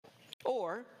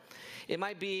Or it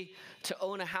might be to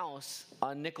own a house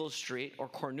on Nichols Street or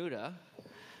Cornuda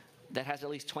that has at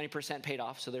least 20% paid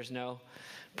off, so there's no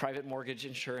private mortgage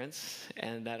insurance,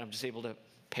 and that I'm just able to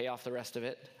pay off the rest of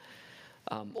it.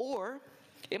 Or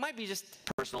it might be just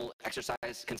personal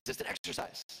exercise, consistent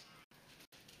exercise.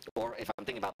 Or if I'm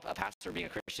thinking about a pastor being a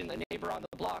Christian, a neighbor on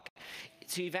the block,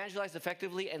 to evangelize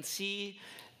effectively and see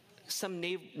some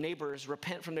neighbors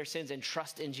repent from their sins and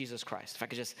trust in Jesus Christ. If I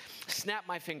could just snap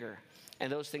my finger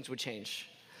and those things would change.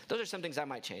 Those are some things I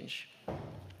might change.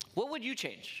 What would you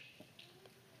change?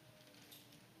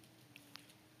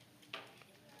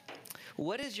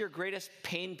 What is your greatest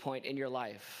pain point in your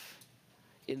life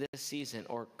in this season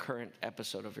or current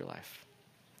episode of your life?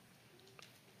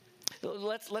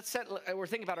 We're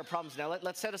thinking about our problems now.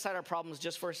 Let's set aside our problems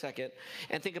just for a second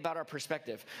and think about our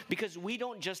perspective. Because we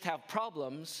don't just have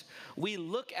problems, we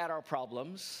look at our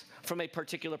problems from a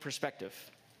particular perspective.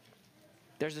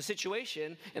 There's the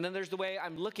situation, and then there's the way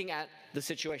I'm looking at the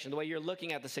situation, the way you're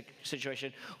looking at the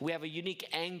situation. We have a unique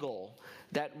angle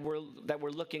that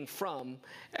we're looking from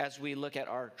as we look at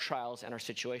our trials and our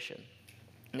situation.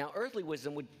 Now, earthly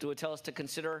wisdom would tell us to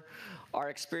consider our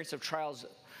experience of trials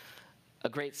a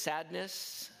great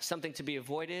sadness, something to be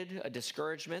avoided, a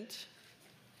discouragement.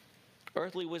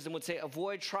 Earthly wisdom would say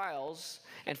avoid trials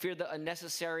and fear the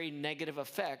unnecessary negative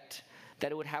effect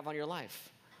that it would have on your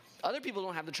life. Other people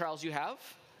don't have the trials you have.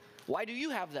 Why do you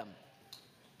have them?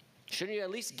 Shouldn't you at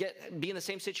least be in the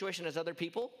same situation as other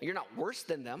people? You're not worse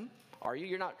than them, are you?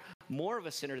 You're not more of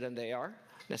a sinner than they are,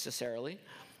 necessarily.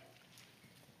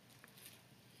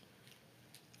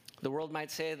 The world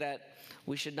might say that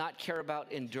we should not care about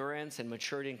endurance and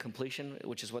maturity and completion,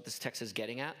 which is what this text is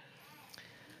getting at.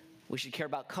 We should care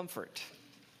about comfort,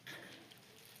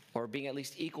 or being at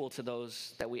least equal to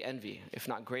those that we envy, if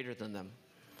not greater than them.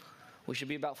 We should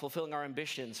be about fulfilling our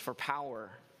ambitions for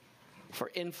power,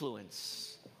 for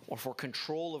influence, or for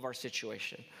control of our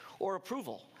situation, or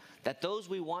approval, that those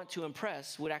we want to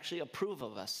impress would actually approve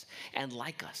of us and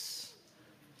like us.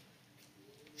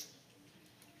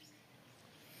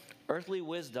 Earthly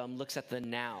wisdom looks at the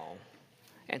now,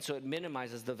 and so it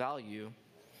minimizes the value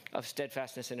of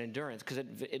steadfastness and endurance because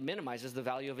it minimizes the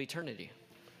value of eternity.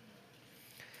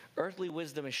 Earthly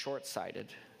wisdom is short-sighted.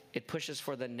 It pushes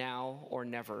for the now or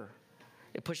never.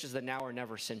 It pushes the now or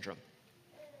never syndrome.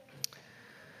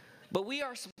 But we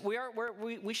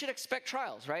should expect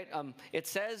trials, right? It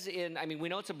says we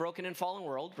know it's a broken and fallen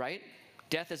world, right?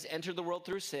 Death has entered the world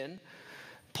through sin.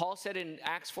 Paul said in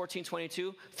Acts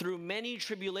 14:22, through many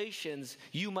tribulations,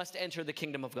 you must enter the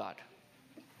kingdom of God.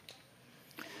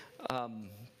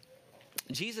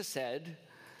 Jesus said,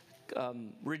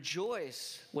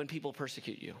 rejoice when people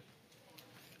persecute you.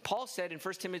 Paul said in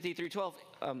 1 Timothy 3:12,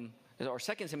 or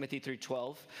 2 Timothy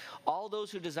 3:12, all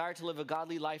those who desire to live a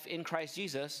godly life in Christ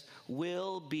Jesus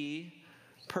will be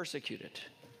persecuted.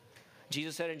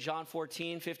 Jesus said in John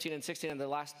 14:15 and 16 in the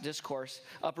last discourse,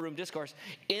 upper room discourse,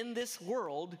 in this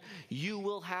world you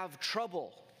will have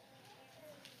trouble,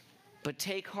 but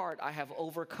take heart, I have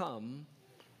overcome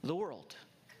the world.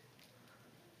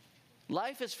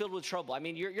 Life is filled with trouble. I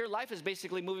mean, your life is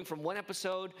basically moving from one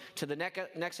episode to the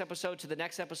next episode to the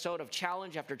next episode of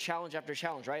challenge after challenge after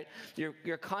challenge, right?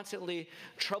 You're constantly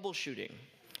troubleshooting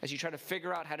as you try to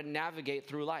figure out how to navigate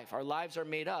through life. Our lives are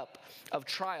made up of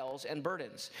trials and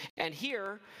burdens. And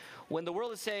here, when the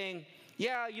world is saying,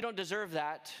 yeah, you don't deserve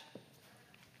that,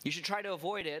 you should try to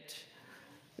avoid it,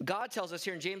 God tells us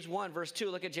here in James 1, verse 2,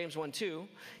 look at James 1:2,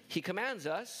 he commands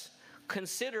us,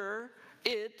 consider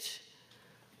it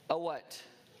a what?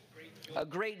 A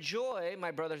great joy, my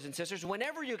brothers and sisters,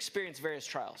 whenever you experience various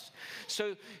trials.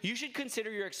 So you should consider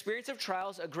your experience of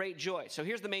trials a great joy. So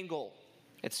here's the main goal.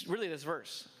 It's really this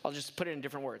verse. I'll just put it in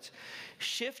different words.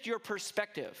 Shift your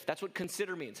perspective. That's what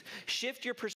consider means. Shift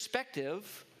your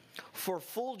perspective for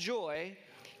full joy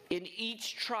in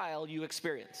each trial you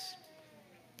experience.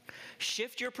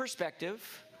 Shift your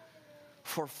perspective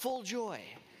for full joy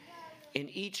in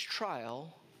each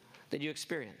trial that you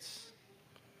experience.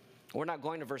 We're not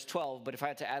going to verse 12, but if I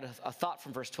had to add a thought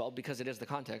from verse 12, because it is the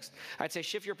context, I'd say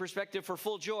shift your perspective for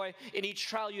full joy in each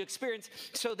trial you experience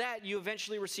so that you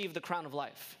eventually receive the crown of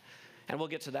life. And we'll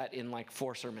get to that in like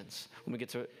 4 sermons when we get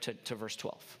to verse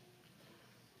 12.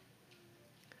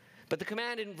 But the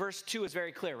command in verse 2 is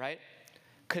very clear, right?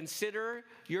 Consider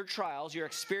your trials, your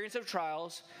experience of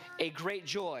trials, a great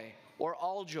joy or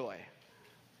all joy.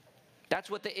 That's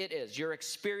what the it is, your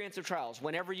experience of trials,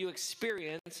 whenever you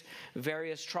experience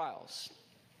various trials.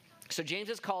 So James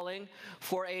is calling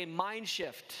for a mind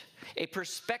shift, a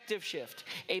perspective shift,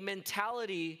 a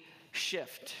mentality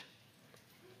shift.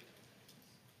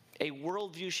 a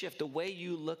worldview shift, the way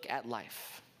you look at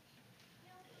life.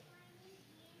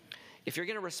 If you're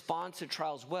going to respond to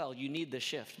trials well, you need the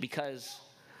shift, because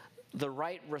the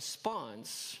right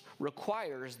response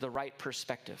requires the right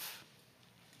perspective.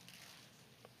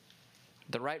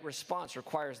 The right response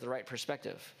requires the right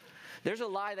perspective. There's a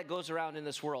lie that goes around in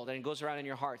this world, and it goes around in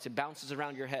your hearts. It bounces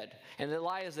around your head. And the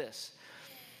lie is this: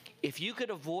 if you could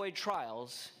avoid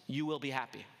trials, you will be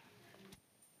happy.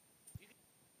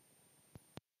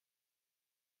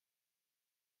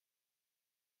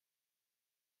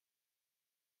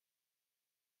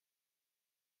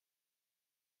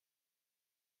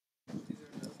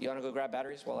 You want to go grab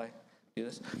batteries while I do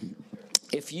this?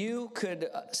 If you could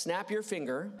snap your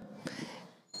finger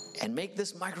and make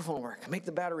this microphone work, make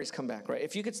the batteries come back, right?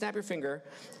 If you could snap your finger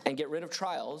and get rid of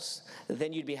trials,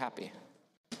 then you'd be happy.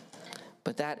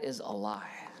 But that is a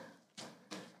lie.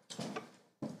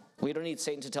 We don't need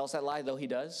Satan to tell us that lie, though he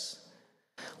does.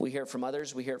 We hear it from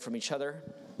others. We hear it from each other.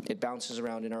 It bounces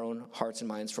around in our own hearts and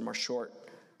minds from our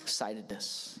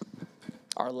short-sightedness,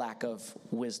 our lack of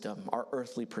wisdom, our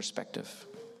earthly perspective.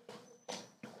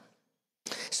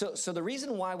 So the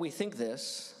reason why we think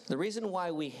this, the reason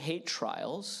why we hate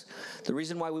trials, the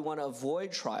reason why we want to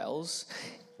avoid trials,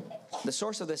 the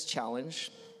source of this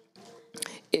challenge,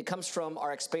 it comes from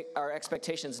our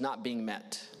expectations not being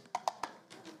met.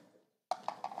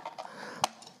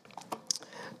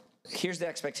 Here's the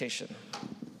expectation.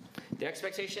 The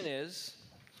expectation is,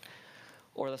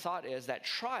 or the thought is, that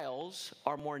trials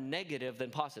are more negative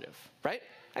than positive, right?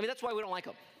 I mean, that's why we don't like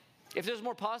them. If there's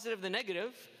more positive than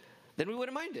negative, then we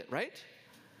wouldn't mind it, right?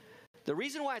 The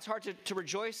reason why it's hard to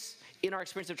rejoice in our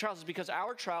experience of trials is because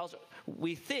our trials,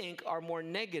 we think, are more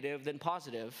negative than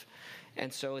positive,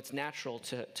 and so it's natural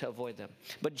to avoid them.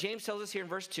 But James tells us here in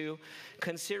verse 2,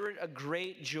 consider it a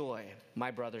great joy, my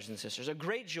brothers and sisters, a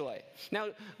great joy. Now,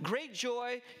 great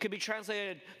joy could be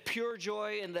translated pure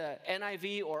joy in the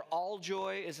NIV, or all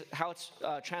joy is how it's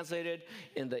translated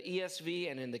in the ESV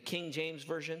and in the King James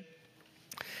Version.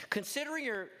 Considering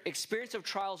your experience of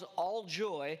trials all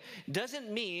joy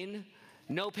doesn't mean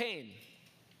no pain,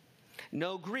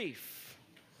 no grief.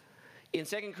 In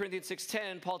 2 Corinthians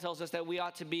 6:10, Paul tells us that we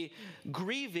ought to be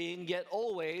grieving yet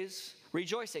always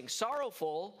rejoicing,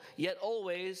 sorrowful yet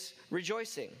always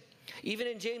rejoicing. Even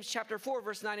in James chapter 4,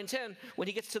 verse 9 and 10, when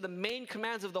he gets to the main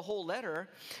commands of the whole letter,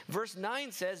 verse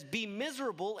 9 says, be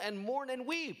miserable and mourn and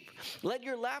weep. Let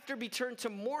your laughter be turned to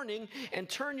mourning and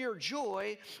turn your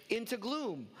joy into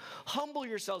gloom. Humble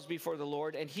yourselves before the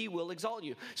Lord and he will exalt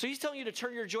you. So he's telling you to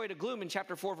turn your joy to gloom in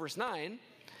chapter 4, verse 9.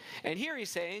 And here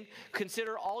he's saying,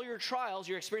 consider all your trials,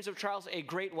 your experience of trials, a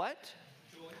great what?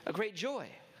 Joy. A great joy.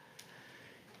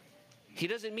 He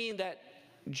doesn't mean that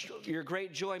your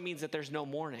great joy means that there's no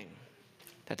mourning,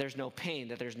 that there's no pain,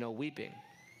 that there's no weeping.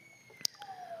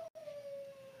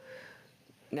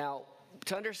 Now,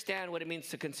 to understand what it means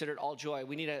to consider it all joy,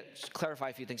 we need to clarify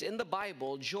a few things. In the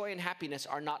Bible, joy and happiness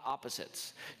are not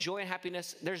opposites. Joy and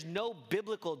happiness, there's no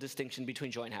biblical distinction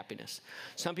between joy and happiness.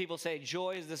 Some people say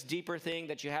joy is this deeper thing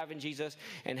that you have in Jesus,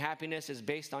 and happiness is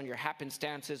based on your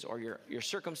happenstances or your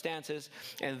circumstances,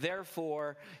 and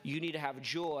therefore you need to have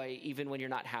joy even when you're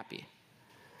not happy.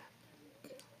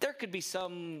 There could be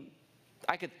some,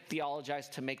 I could theologize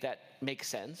to make that make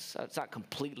sense. It's not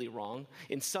completely wrong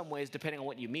in some ways, depending on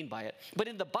what you mean by it. But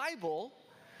in the Bible,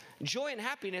 joy and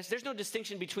happiness, there's no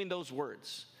distinction between those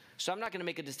words. So I'm not going to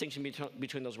make a distinction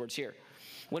between those words here.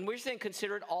 When we're saying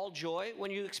consider it all joy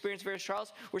when you experience various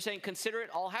trials, we're saying consider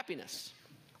it all happiness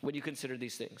when you consider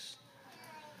these things.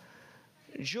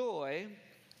 Joy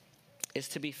is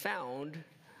to be found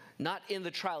not in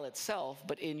the trial itself,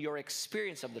 but in your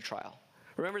experience of the trial.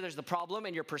 Remember, there's the problem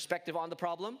and your perspective on the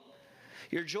problem.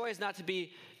 Your joy is not to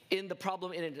be in the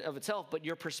problem in and of itself, but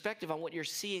your perspective on what you're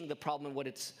seeing the problem and what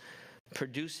it's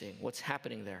producing, what's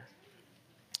happening there.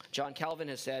 John Calvin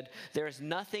has said, there is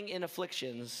nothing in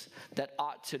afflictions that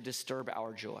ought to disturb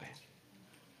our joy.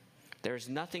 There is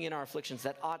nothing in our afflictions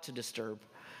that ought to disturb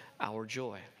our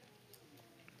joy.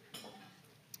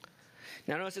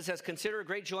 Now notice it says, consider a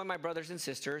great joy, my brothers and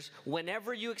sisters,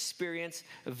 whenever you experience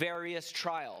various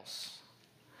trials.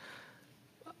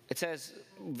 It says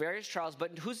various trials,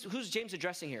 but who's James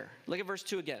addressing here? Look at verse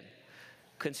 2 again.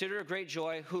 Consider a great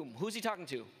joy, whom? Who's he talking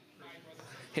to?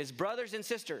 His brothers and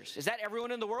sisters. Is that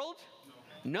everyone in the world?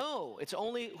 No, it's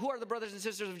only, who are the brothers and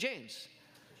sisters of James?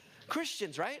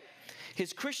 Christians, right?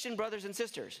 His Christian brothers and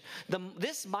sisters.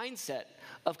 This mindset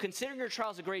of considering your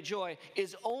trials a great joy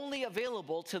is only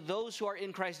available to those who are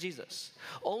in Christ Jesus.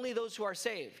 Only those who are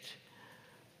saved.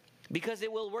 Because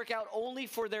it will work out only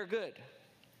for their good.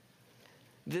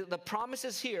 The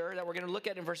promises here that we're going to look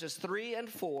at in verses 3 and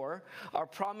 4 are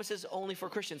promises only for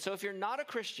Christians. So if you're not a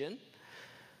Christian,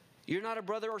 you're not a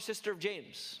brother or sister of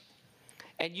James.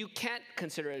 And you can't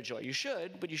consider it a joy. You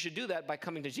should, but you should do that by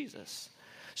coming to Jesus.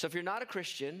 So if you're not a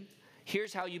Christian,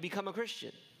 here's how you become a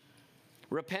Christian.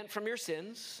 Repent from your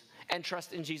sins and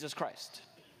trust in Jesus Christ.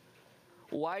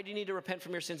 Why do you need to repent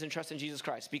from your sins and trust in Jesus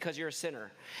Christ? Because you're a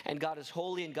sinner, and God is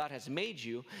holy, and God has made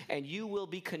you, and you will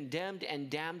be condemned and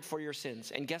damned for your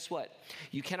sins. And guess what?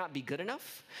 You cannot be good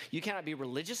enough. You cannot be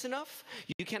religious enough.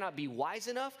 You cannot be wise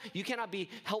enough. You cannot be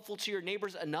helpful to your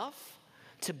neighbors enough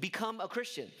to become a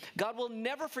Christian. God will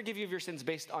never forgive you of your sins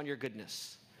based on your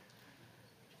goodness.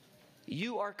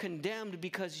 You are condemned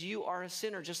because you are a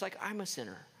sinner, just like I'm a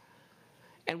sinner.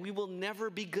 And we will never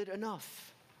be good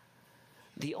enough.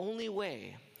 The only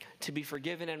way to be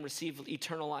forgiven and receive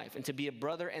eternal life and to be a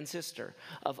brother and sister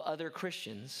of other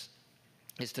Christians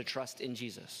is to trust in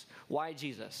Jesus. Why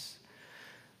Jesus?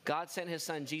 God sent his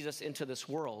son Jesus into this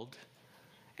world,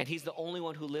 and he's the only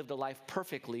one who lived a life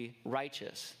perfectly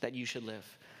righteous that you should live.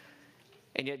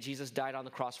 And yet Jesus died on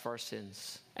the cross for our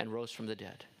sins and rose from the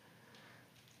dead.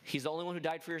 He's the only one who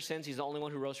died for your sins. He's the only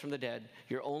one who rose from the dead.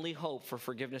 Your only hope for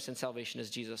forgiveness and salvation is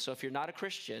Jesus. So if you're not a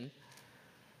Christian,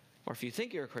 or if you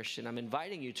think you're a Christian, I'm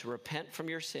inviting you to repent from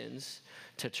your sins,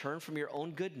 to turn from your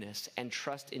own goodness, and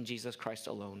trust in Jesus Christ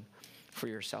alone for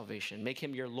your salvation. Make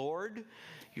him your Lord,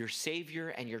 your Savior,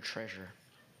 and your treasure.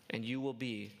 And you will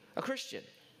be a Christian,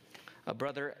 a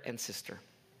brother and sister.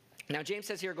 Now, James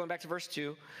says here, going back to verse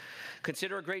 2,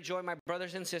 consider a great joy, my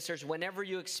brothers and sisters, whenever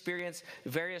you experience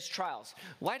various trials.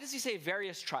 Why does he say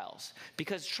various trials?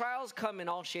 Because trials come in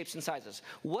all shapes and sizes.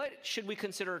 What should we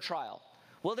consider a trial?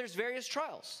 Well, there's various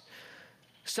trials.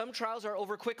 Some trials are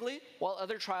over quickly, while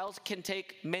other trials can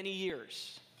take many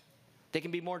years. They can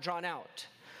be more drawn out.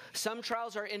 Some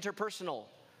trials are interpersonal,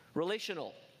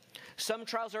 relational. Some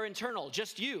trials are internal,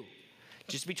 just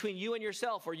between you and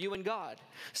yourself or you and God.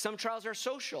 Some trials are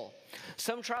social.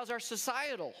 Some trials are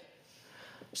societal.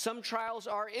 Some trials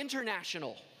are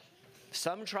international.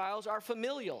 Some trials are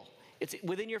familial. It's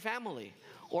within your family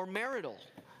or marital.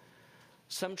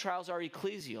 Some trials are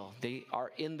ecclesial. They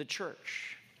are in the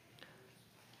church.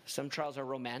 Some trials are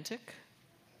romantic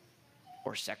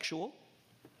or sexual.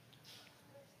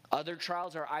 Other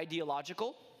trials are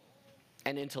ideological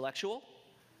and intellectual.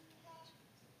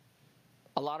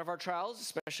 A lot of our trials,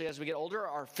 especially as we get older,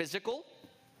 are physical.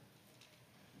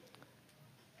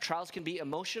 Trials can be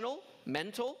emotional,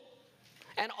 mental,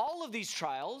 and all of these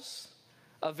trials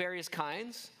of various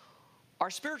kinds are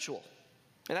spiritual.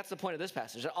 And that's the point of this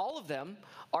passage, that all of them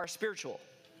are spiritual.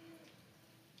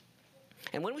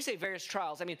 And when we say various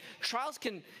trials, I mean, trials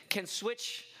can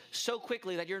switch so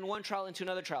quickly that you're in one trial into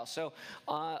another trial. So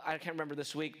I can't remember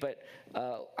this week, but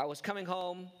I was coming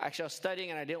home. Actually, I was studying,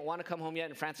 and I didn't want to come home yet.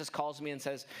 And Francis calls me and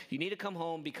says, you need to come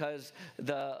home because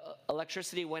the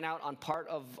electricity went out on part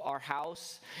of our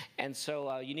house. And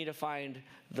so you need to find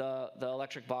the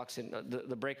electric box and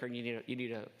the breaker, and you need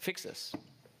to fix this.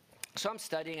 So I'm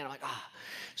studying, and I'm like,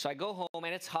 So I go home,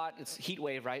 and it's hot. It's heat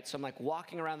wave, right? So I'm like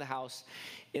walking around the house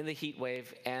in the heat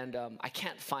wave, and I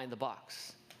can't find the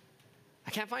box.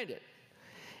 I can't find it.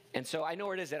 And so I know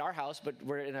where it is at our house, but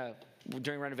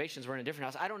during renovations, we're in a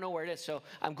different house. I don't know where it is. So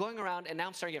I'm going around, and now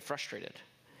I'm starting to get frustrated.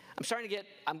 I'm starting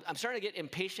to get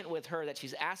impatient with her that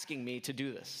she's asking me to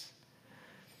do this.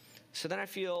 So then I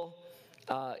feel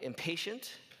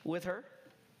impatient with her.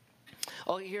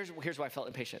 Oh, here's why I felt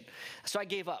impatient. So I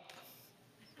gave up.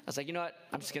 I was like, you know what?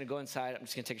 I'm just going to go inside. I'm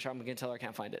just going to take a shower. I'm going to tell her I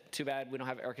can't find it. Too bad we don't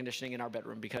have air conditioning in our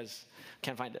bedroom because I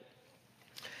can't find it.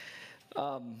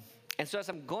 And so as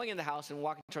I'm going in the house and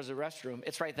walking towards the restroom,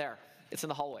 it's right there. It's in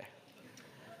the hallway.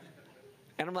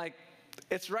 And I'm like,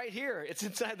 it's right here. It's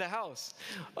inside the house.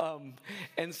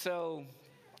 And so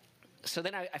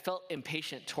then I felt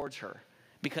impatient towards her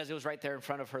because it was right there in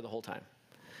front of her the whole time.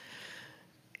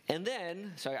 And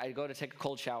then, so I go to take a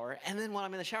cold shower, and then while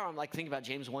I'm in the shower, I'm like thinking about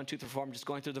James 1, 2 through 4. I'm just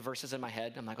going through the verses in my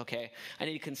head. I'm like, okay, I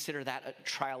need to consider that a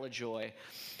trial of joy.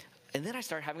 And then I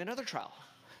start having another trial.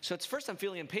 So it's first I'm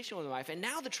feeling impatient with my wife, and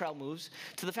now the trial moves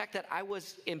to the fact that I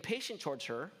was impatient towards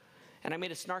her, and I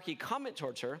made a snarky comment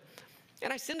towards her,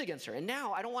 and I sinned against her. And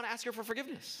now I don't want to ask her for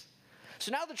forgiveness.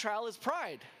 So now the trial is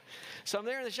pride. So I'm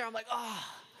there in the shower, I'm like,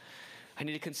 I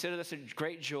need to consider this a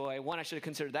great joy. One, I should have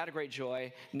considered that a great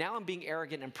joy. Now I'm being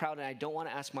arrogant and proud, and I don't want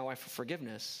to ask my wife for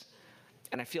forgiveness.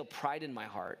 And I feel pride in my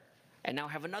heart. And now I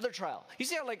have another trial. You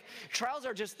see how trials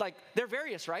are just they're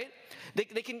various, right? They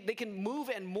can move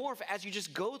and morph as you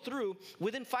just go through.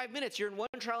 Within 5 minutes, you're in one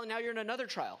trial, and now you're in another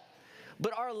trial.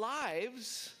 But our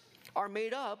lives are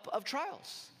made up of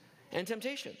trials and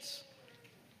temptations.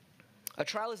 A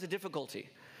trial is a difficulty,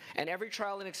 and every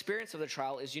trial and experience of the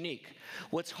trial is unique.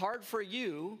 What's hard for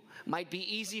you might be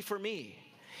easy for me,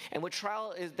 and what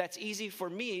trial that's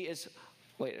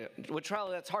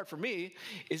hard for me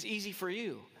is easy for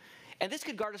you. And this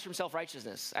could guard us from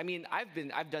self-righteousness. I mean,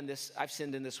 I've done this, I've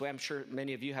sinned in this way. I'm sure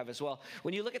many of you have as well.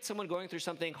 When you look at someone going through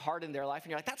something hard in their life, and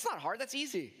you're like, that's not hard, that's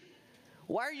easy.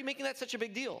 Why are you making that such a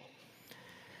big deal?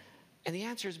 And the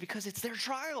answer is because it's their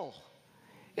trial.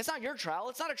 It's not your trial.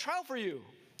 It's not a trial for you.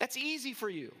 That's easy for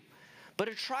you. But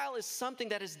a trial is something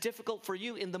that is difficult for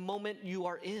you in the moment you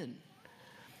are in.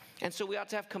 And so we ought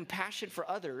to have compassion for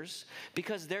others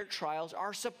because their trials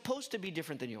are supposed to be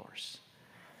different than yours.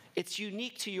 It's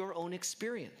unique to your own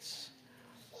experience.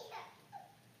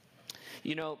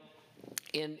 You know,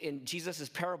 in Jesus'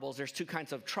 parables, there's two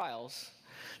kinds of trials.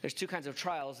 There's two kinds of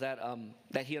trials that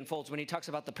he unfolds. When he talks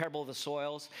about the parable of the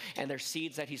soils and there's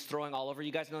seeds that he's throwing all over.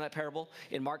 You guys know that parable?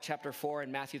 In Mark chapter 4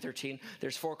 and Matthew 13,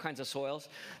 there's 4 kinds of soils.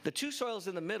 The 2 soils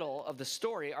in the middle of the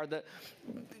story are the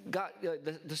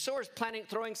sower's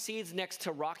throwing seeds next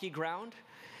to rocky ground,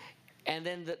 and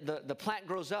then the plant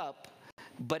grows up,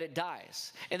 but it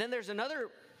dies. And then there's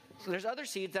other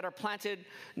seeds that are planted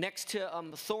next to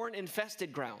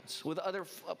thorn-infested grounds with other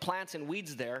plants and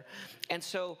weeds there. And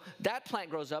so that plant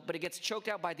grows up, but it gets choked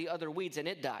out by the other weeds and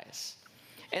it dies.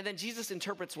 And then Jesus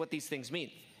interprets what these things mean.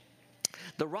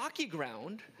 The rocky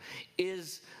ground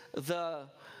is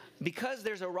because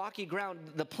there's a rocky ground,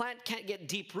 the plant can't get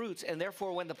deep roots, and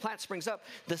therefore when the plant springs up,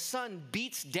 the sun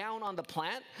beats down on the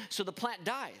plant, so the plant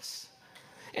dies.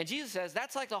 And Jesus says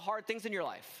that's like the hard things in your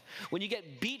life. When you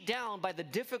get beat down by the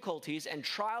difficulties and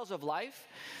trials of life,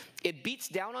 it beats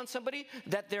down on somebody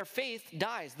that their faith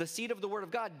dies. The seed of the Word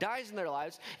of God dies in their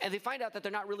lives, and they find out that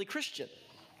they're not really Christian.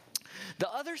 The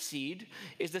other seed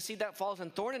is the seed that falls on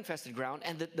thorn-infested ground,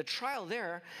 and the trial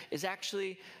there is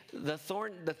actually the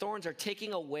thorns are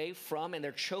taking away from and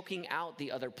they're choking out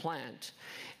the other plant.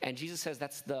 And Jesus says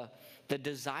that's the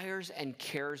desires and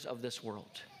cares of this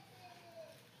world.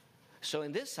 So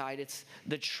in this side, it's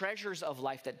the treasures of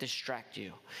life that distract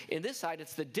you. In this side,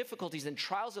 it's the difficulties and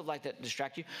trials of life that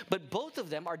distract you. But both of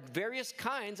them are various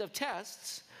kinds of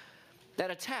tests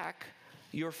that attack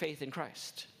your faith in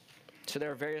Christ. So there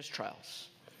are various trials.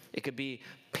 It could be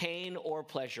pain or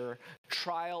pleasure,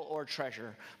 trial or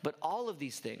treasure. But all of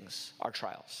these things are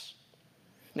trials.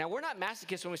 Now, we're not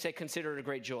masochists when we say consider it a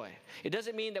great joy. It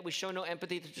doesn't mean that we show no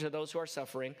empathy to those who are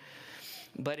suffering.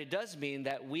 But it does mean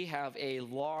that we have a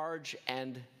large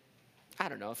and, I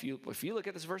don't know, if you look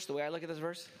at this verse the way I look at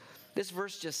this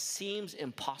verse just seems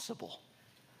impossible.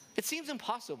 It seems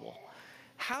impossible.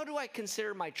 How do I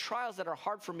consider my trials that are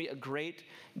hard for me a great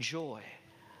joy?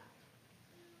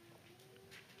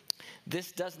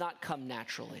 This does not come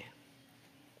naturally,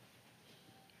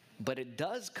 but it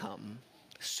does come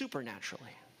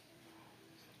supernaturally.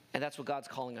 And that's what God's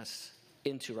calling us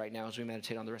into right now as we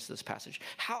meditate on the rest of this passage.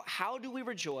 How do we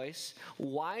rejoice?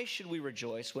 Why should we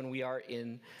rejoice when we are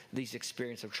in these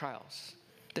experience of trials?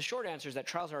 The short answer is that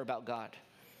trials are about God.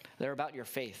 They're about your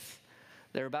faith.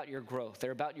 They're about your growth.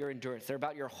 They're about your endurance. They're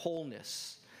about your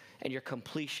wholeness and your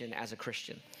completion as a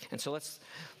Christian. And so let's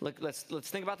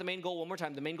think about the main goal one more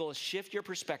time. The main goal is shift your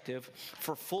perspective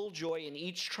for full joy in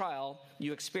each trial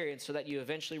you experience so that you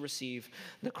eventually receive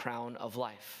the crown of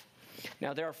life.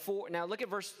 Now there are 4. Now look at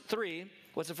verse 3.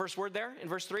 What's the first word there in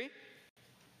verse 3?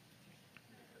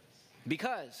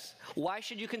 Because. Why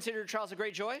should you consider your trials a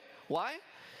great joy? Why?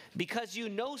 Because you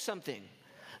know something.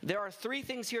 There are 3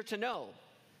 things here to know.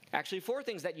 Actually, 4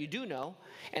 things that you do know.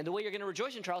 And the way you're going to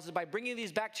rejoice in trials is by bringing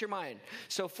these back to your mind.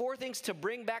 So 4 things to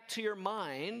bring back to your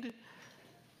mind.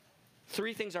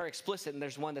 3 things are explicit and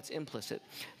there's 1 that's implicit.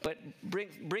 But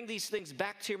bring these things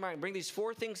back to your mind. Bring these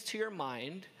 4 things to your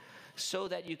mind so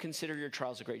that you consider your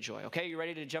trials a great joy. Okay, you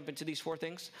ready to jump into these 4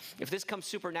 things? If this comes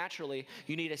supernaturally,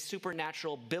 you need a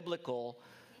supernatural biblical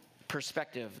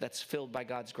perspective that's filled by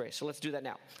God's grace. So let's do that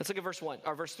now. Let's look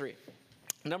at verse 3.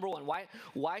 Number 1,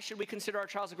 why should we consider our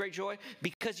trials a great joy?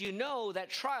 Because you know that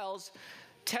trials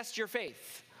test your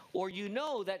faith, or you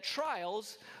know that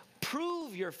trials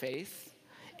prove your faith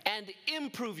and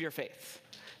improve your faith.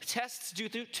 Tests do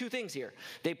 2 things here.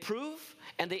 They prove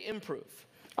and they improve.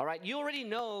 All right, you already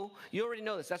know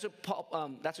this. That's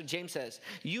what James says.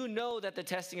 You know that the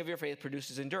testing of your faith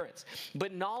produces endurance.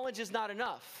 But knowledge is not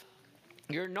enough.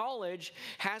 Your knowledge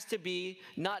has to be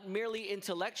not merely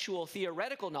intellectual,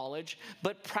 theoretical knowledge,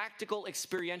 but practical,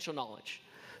 experiential knowledge.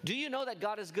 Do you know that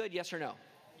God is good? Yes or no?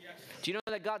 Yes. Do you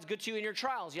know that God's good to you in your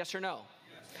trials? Yes or no?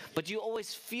 Yes. But do you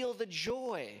always feel the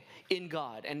joy in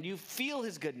God and you feel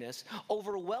His goodness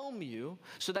overwhelm you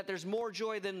so that there's more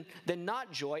joy than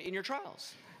not joy in your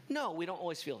trials? No, we don't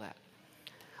always feel that.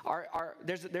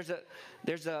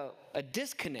 There's a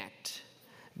disconnect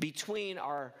between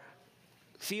our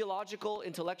theological,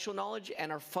 intellectual knowledge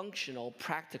and our functional,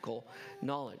 practical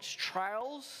knowledge.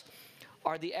 Trials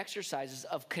are the exercises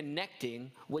of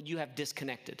connecting what you have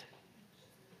disconnected.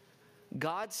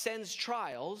 God sends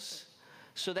trials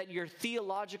so that your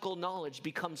theological knowledge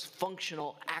becomes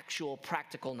functional, actual,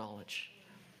 practical knowledge,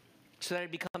 so that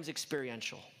it becomes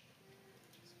experiential.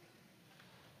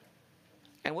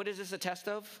 And what is this a test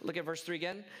of? Look at verse 3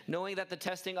 again. Knowing that the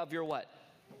testing of your what?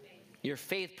 Your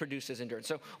faith produces endurance.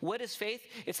 So what is faith?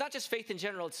 It's not just faith in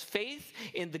general. It's faith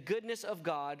in the goodness of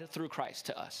God through Christ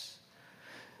to us.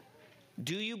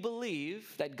 Do you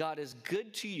believe that God is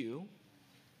good to you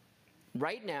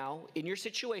right now in your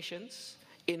situations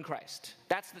in Christ?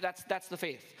 That's the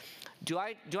faith. Do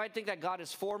I think that God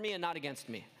is for me and not against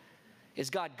me? Is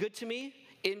God good to me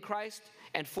in Christ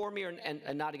and for me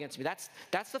and not against me?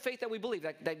 That's the faith that we believe,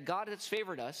 that God has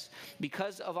favored us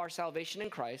because of our salvation in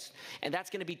Christ, and that's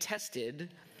going to be tested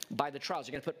by the trials.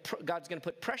 God's going to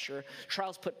put pressure.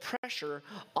 Trials put pressure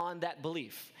on that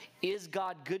belief. Is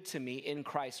God good to me in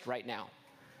Christ right now?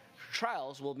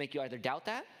 Trials will make you either doubt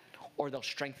that or they'll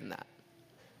strengthen that.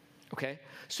 Okay?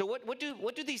 So what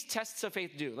do these tests of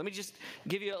faith do? Let me just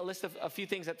give you a list of a few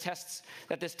things that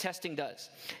this testing does.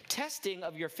 Testing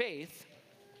of your faith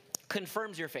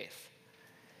confirms your faith.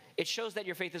 It shows that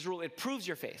your faith is real. It proves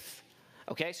your faith.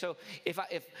 Okay? So if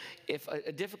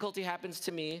a difficulty happens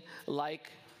to me, like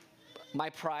my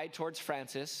pride towards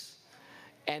Francis,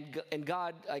 and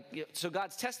God, so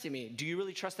God's testing me. Do you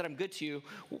really trust that I'm good to you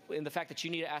in the fact that you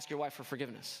need to ask your wife for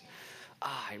forgiveness?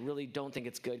 I really don't think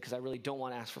it's good because I really don't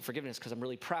want to ask for forgiveness because I'm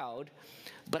really proud.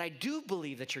 But I do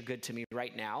believe that you're good to me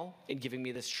right now in giving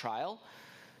me this trial.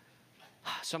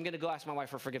 So I'm going to go ask my wife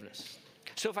for forgiveness.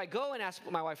 So if I go and ask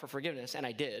my wife for forgiveness, and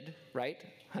I did, right?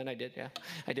 And I did, yeah.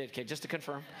 I did, okay, just to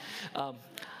confirm.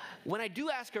 When I do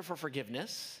ask her for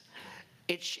forgiveness,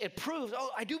 it proves,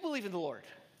 I do believe in the Lord.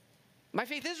 My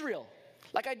faith is real.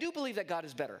 Like I do believe that God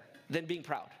is better than being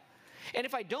proud. And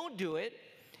if I don't do it,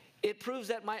 it proves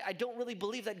that I don't really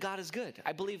believe that God is good.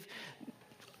 I believe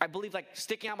like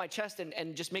sticking out my chest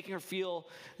and just making her feel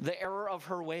the error of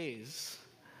her ways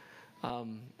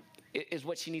is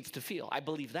what she needs to feel. I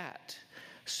believe that.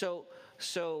 So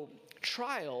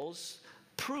trials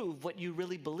prove what you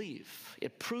really believe.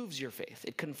 It proves your faith.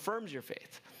 It confirms your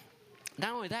faith.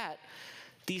 Not only that,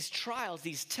 these trials,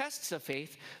 these tests of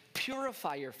faith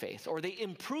purify your faith, or they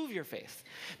improve your faith.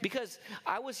 Because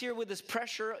I was here with this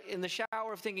pressure in the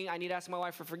shower of thinking I need to ask my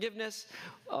wife for forgiveness,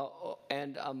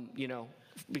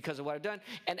 because of what I've done.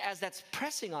 And as that's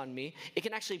pressing on me, it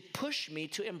can actually push me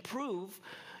to improve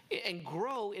and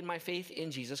grow in my faith in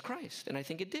Jesus Christ. And I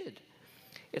think it did.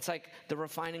 It's like the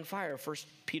refining fire, 1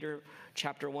 Peter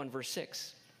chapter 1, verse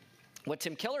 6. What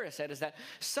Tim Keller has said is that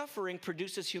suffering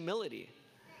produces humility.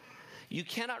 You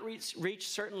cannot reach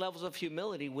certain levels of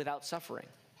humility without suffering.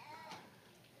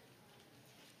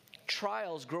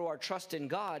 Trials grow our trust in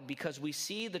God because we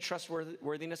see the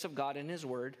trustworthiness of God in His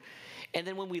Word. And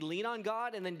then when we lean on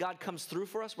God and then God comes through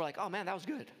for us, we're like, oh man, that was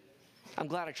good. I'm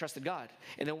glad I trusted God.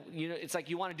 And then, it's like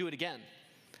you want to do it again.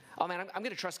 Oh man, I'm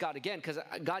going to trust God again because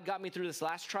God got me through this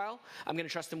last trial. I'm going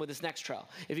to trust Him with this next trial.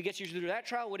 If He gets you through that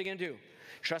trial, what are you going to do?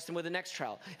 Trust Him with the next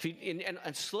trial.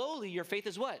 And slowly your faith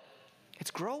is what?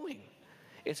 It's growing.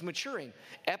 It's maturing.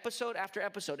 Episode after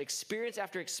episode, experience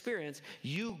after experience,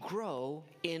 you grow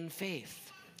in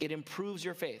faith. It improves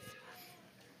your faith.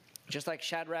 Just like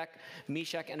Shadrach,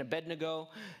 Meshach, and Abednego,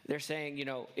 they're saying,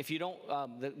 if you don't,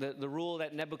 the rule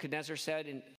that Nebuchadnezzar said,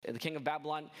 in the king of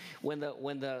Babylon, when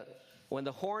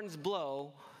the horns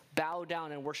blow, bow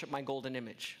down and worship my golden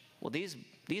image. Well, these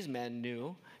men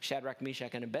knew, Shadrach,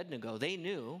 Meshach, and Abednego,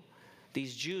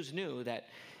 these Jews knew that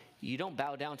you don't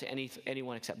bow down to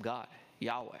anyone except God,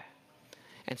 Yahweh.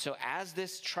 And so as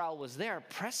this trial was there,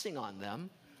 pressing on them,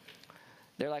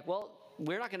 they're like, well,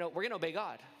 we're going to obey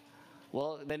God.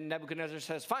 Well, then Nebuchadnezzar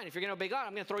says, fine, if you're going to obey God,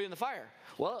 I'm going to throw you in the fire.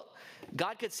 Well,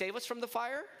 God could save us from the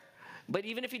fire, but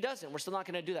even if He doesn't, we're still not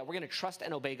going to do that. We're going to trust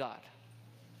and obey God.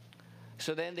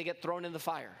 So then they get thrown in the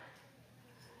fire.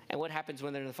 And what happens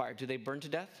when they're in the fire? Do they burn to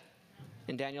death?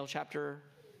 In Daniel chapter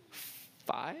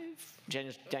 5?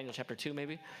 Daniel chapter 2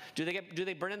 maybe? Do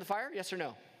they burn in the fire? Yes or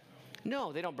no?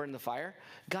 No, they don't burn in the fire.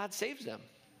 God saves them.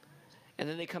 And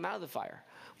then they come out of the fire.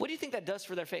 What do you think that does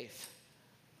for their faith?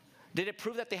 Did it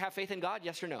prove that they have faith in God?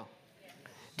 Yes or no? Yes.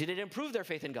 Did it improve their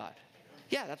faith in God?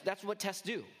 Yeah, that's what tests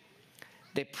do.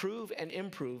 They prove and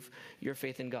improve your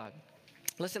faith in God.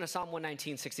 Listen to Psalm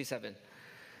 119:67.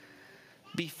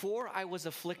 Before I was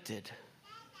afflicted,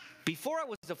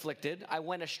 I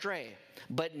went astray,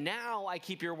 but now I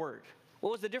keep your word.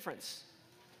 What was the difference?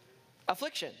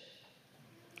 Affliction.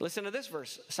 Listen to this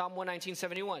verse, Psalm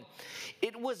 119:71.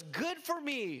 It was good for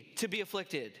me to be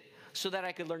afflicted so that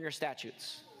I could learn your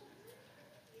statutes.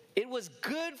 It was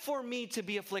good for me to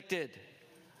be afflicted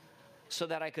so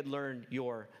that I could learn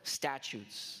your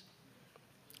statutes.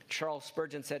 Charles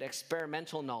Spurgeon said,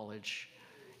 experimental knowledge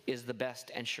is the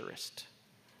best and surest.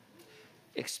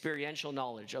 Experiential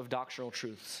knowledge of doctrinal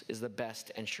truths is the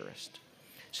best and surest.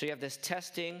 So you have this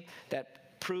testing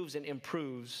that proves and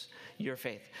improves your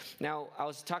faith. Now, I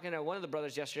was talking to one of the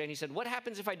brothers yesterday, and he said, what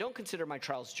happens if I don't consider my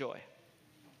trials joy?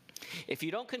 If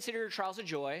you don't consider your trials a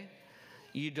joy,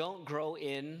 you don't grow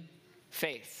in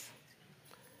faith.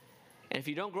 And if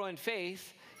you don't grow in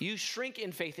faith, you shrink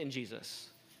in faith in Jesus.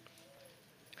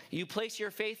 You place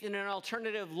your faith in an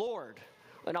alternative Lord,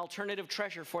 an alternative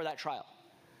treasure for that trial.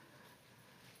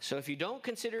 So if you don't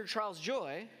consider your trials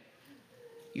joy,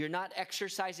 you're not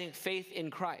exercising faith in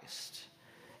Christ,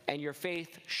 and your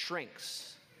faith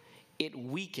shrinks. It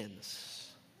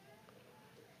weakens.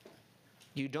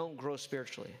 You don't grow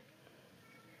spiritually.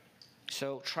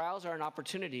 So trials are an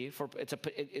opportunity for, it's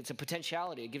a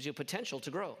potentiality. It gives you a potential to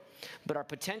grow. But our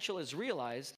potential is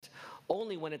realized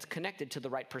only when it's connected to the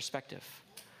right perspective.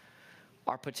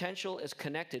 Our potential is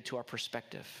connected to our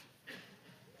perspective.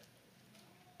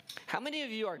 How many of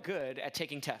you are good at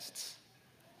taking tests?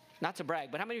 Not to brag,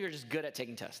 but how many of you are just good at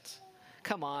taking tests?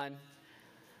 Come on.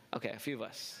 Okay, a few of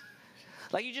us.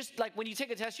 Like you just, like when you take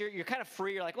a test, you're kind of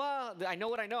free. You're like, well, I know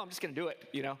what I know. I'm just going to do it,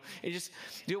 you know. And you just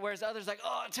do it. Whereas others like,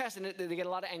 oh, a test. And they get a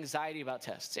lot of anxiety about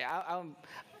tests. Yeah,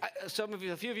 a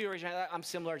few of you are, I'm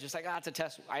similar. Just like, it's a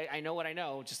test. I know what I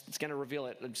know. Just it's going to reveal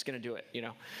it. I'm just going to do it, you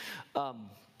know.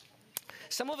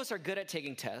 Some of us are good at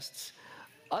taking tests.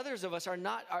 Others of us are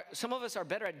not. Some of us are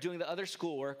better at doing the other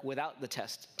schoolwork without the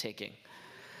test taking.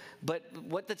 But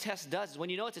what the test does is when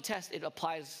you know it's a test, it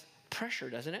applies pressure,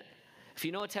 doesn't it? If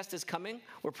you know a test is coming,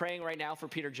 we're praying right now for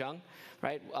Peter Jung,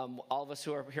 right? All of us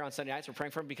who are here on Sunday nights, we're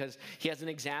praying for him because he has an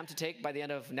exam to take by the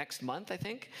end of next month, I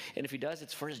think. And if he does,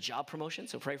 it's for his job promotion,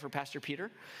 so pray for Pastor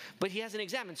Peter. But he has an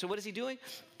exam, and so what is he doing?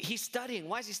 He's studying.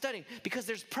 Why is he studying? Because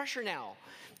there's pressure now.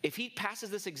 If he passes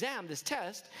this exam, this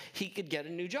test, he could get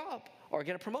a new job or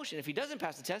get a promotion. If he doesn't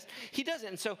pass the test, he doesn't.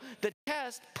 And so the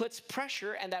test puts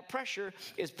pressure, and that pressure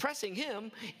is pressing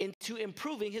him into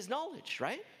improving his knowledge,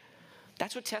 right?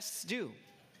 That's what tests do.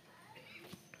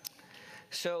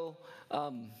 So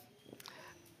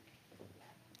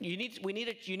you need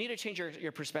to change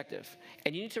your perspective,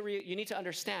 and you need to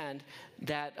understand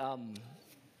that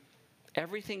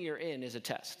everything you're in is a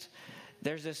test.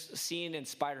 There's this scene in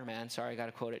Spider-Man. Sorry, I got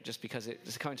to quote it just because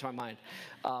it's coming to my mind.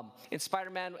 In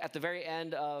Spider-Man, at the very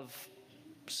end of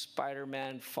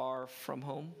Spider-Man Far From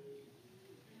Home,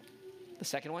 the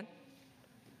second one,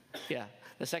 yeah.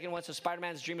 The second one, so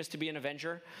Spider-Man's dream is to be an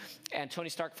Avenger, and Tony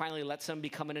Stark finally lets him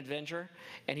become an Avenger,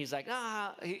 and he's like,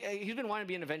 he's been wanting to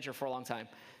be an Avenger for a long time.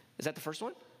 Is that the first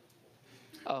one?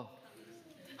 Oh,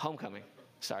 Homecoming.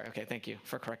 Sorry, okay, thank you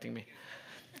for correcting me.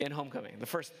 In Homecoming, the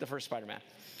first Spider-Man.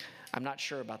 I'm not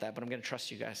sure about that, but I'm going to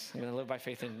trust you guys. I'm going to live by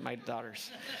faith in my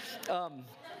daughters.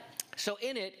 So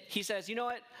in it, he says, you know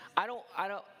what? I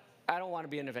don't want to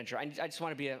be an Avenger. I just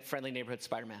want to be a friendly neighborhood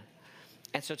Spider-Man.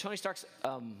 And so Tony Stark's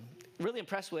really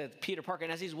impressed with Peter Parker.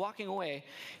 And as he's walking away,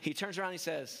 he turns around and he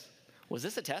says, was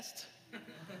this a test?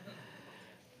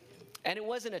 And it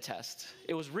wasn't a test.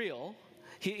 It was real.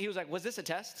 He was like, was this a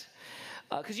test?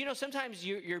 Because, sometimes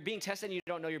you're being tested and you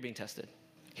don't know you're being tested.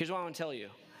 Here's what I want to tell you.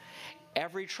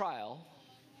 Every trial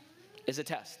is a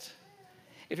test.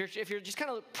 If you're just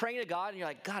kind of praying to God and you're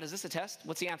like, God, is this a test?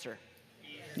 What's the answer?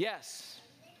 Yes.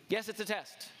 Yes, it's a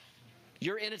test.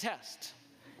 You're in a test.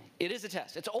 It is a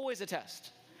test. It's always a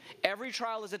test. Every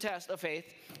trial is a test of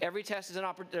faith. Every test is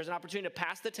there's an opportunity to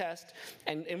pass the test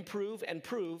and improve and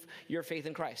prove your faith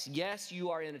in Christ. Yes,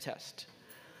 you are in a test.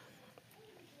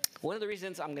 One of the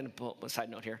reasons, I'm going to pull a side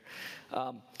note here.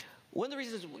 One of the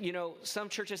reasons, some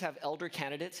churches have elder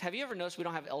candidates. Have you ever noticed we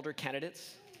don't have elder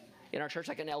candidates in our church,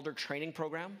 like an elder training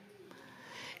program?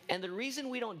 And the reason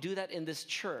we don't do that in this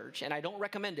church, and I don't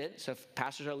recommend it, so if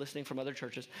pastors are listening from other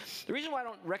churches, the reason why I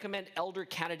don't recommend elder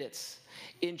candidates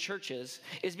in churches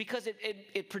is because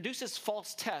it produces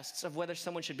false tests of whether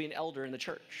someone should be an elder in the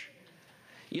church.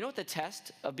 You know what the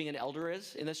test of being an elder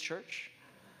is in this church?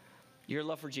 Your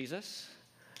love for Jesus,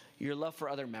 your love for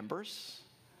other members,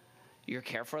 your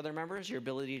care for other members, your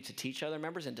ability to teach other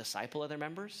members and disciple other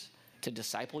members, to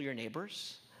disciple your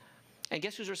neighbors. And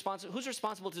guess who's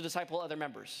responsible to disciple other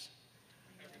members?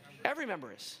 Every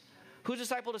member is. Who's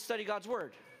disciple to study God's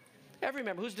word? Every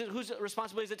member. Whose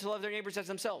responsibility is it to love their neighbors as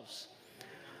themselves?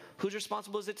 Whose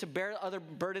responsible is it to bear other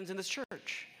burdens in this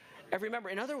church? every member.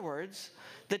 In other words,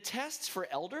 the tests for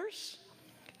elders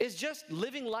is just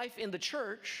living life in the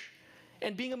church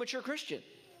and being a mature Christian,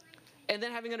 and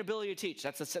then having an ability to teach.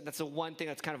 That's the one thing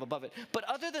that's kind of above it. But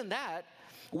other than that,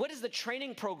 what is the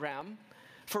training program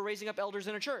for raising up elders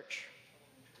in a church?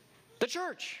 The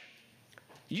church.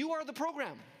 You are the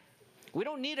program. We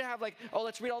don't need to have like, oh,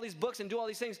 let's read all these books and do all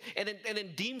these things and then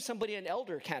deem somebody an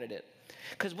elder candidate.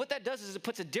 Because what that does is it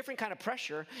puts a different kind of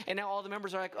pressure, and now all the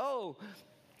members are like, oh,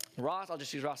 Ross, I'll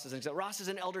just use Ross as an example. Ross is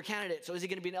an elder candidate, so is he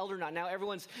going to be an elder or not? Now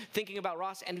everyone's thinking about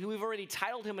Ross, and we've already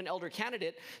titled him an elder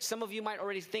candidate. Some of you might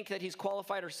already think that he's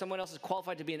qualified or someone else is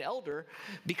qualified to be an elder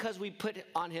because we put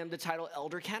on him the title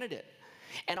elder candidate.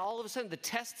 And all of a sudden, the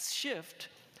tests shift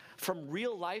from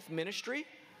real life ministry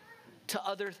to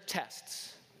other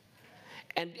tests.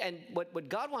 And what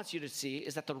God wants you to see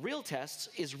is that the real tests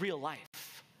is real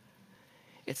life.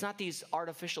 It's not these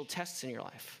artificial tests in your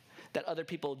life that other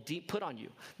people put on you.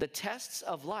 The tests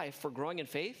of life for growing in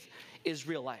faith is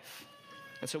real life.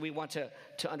 And so we want to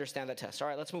understand that test. All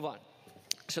right, let's move on.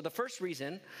 So the first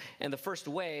reason and the first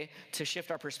way to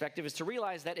shift our perspective is to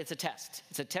realize that it's a test.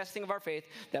 It's a testing of our faith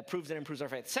that proves and improves our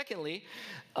faith. Secondly,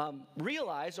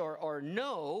 realize or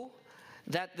know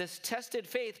that this tested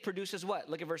faith produces what?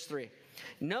 Look at verse 3.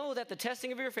 Know that the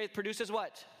testing of your faith produces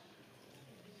what?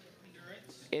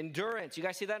 Endurance. You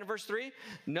guys see that in verse 3?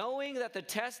 Knowing that the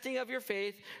testing of your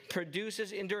faith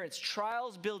produces endurance.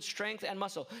 Trials build strength and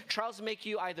muscle. Trials make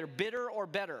you either bitter or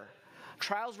better.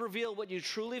 Trials reveal what you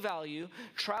truly value.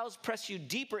 Trials press you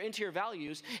deeper into your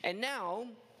values. And now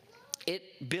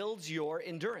it builds your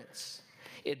endurance.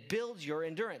 It builds your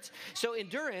endurance. So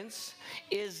endurance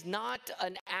is not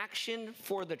an action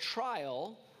for the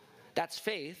trial. That's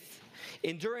faith.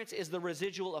 Endurance is the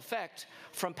residual effect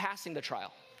from passing the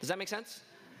trial. Does that make sense?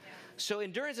 So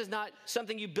endurance is not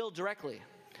something you build directly.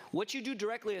 What you do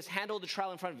directly is handle the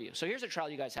trial in front of you. So here's a trial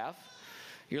you guys have.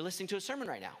 You're listening to a sermon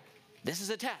right now. This is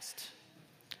a test.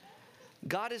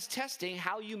 God is testing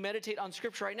how you meditate on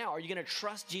Scripture right now. Are you going to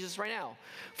trust Jesus right now?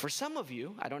 For some of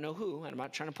you, I don't know who, and I'm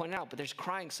not trying to point it out, but there's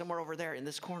crying somewhere over there in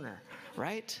this corner,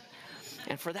 right?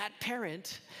 And for that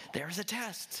parent, there's a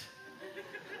test.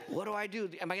 What do I do?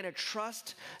 Am I going to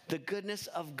trust the goodness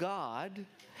of God?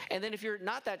 And then if you're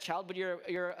not that child, but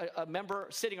you're a member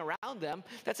sitting around them,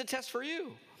 that's a test for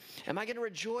you. Am I going to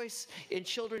rejoice in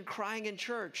children crying in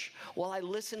church while I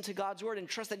listen to God's word and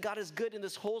trust that God is good in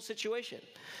this whole situation?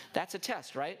 That's a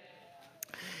test, right?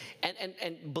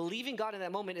 And believing God in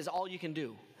that moment is all you can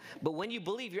do. But when you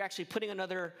believe, you're actually putting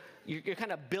you're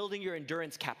kind of building your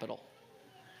endurance capital.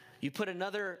 You put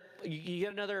you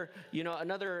get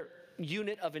another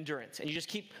unit of endurance, and you just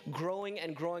keep growing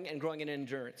and growing and growing in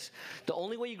endurance. The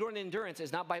only way you grow in endurance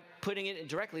is not by putting it in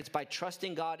directly, it's by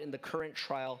trusting God in the current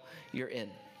trial you're in,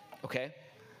 okay?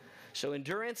 So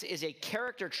endurance is a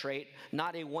character trait,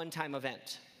 not a one-time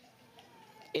event.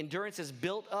 Endurance is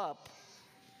built up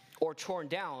or torn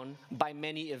down by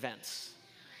many events.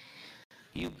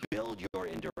 You build your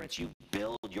endurance, you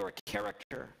build your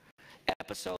character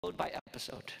episode by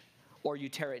episode, or you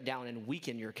tear it down and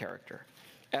weaken your character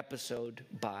episode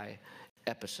by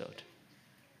episode.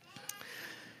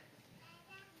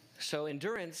 So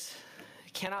endurance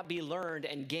cannot be learned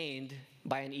and gained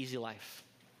by an easy life.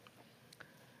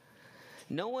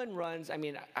 No one runs, I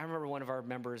remember one of our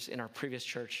members in our previous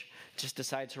church just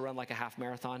decided to run like a half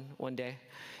marathon one day.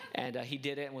 And he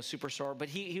did it and was super sore, but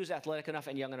he was athletic enough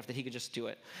and young enough that he could just do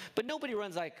it. But nobody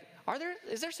runs like,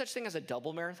 is there such thing as a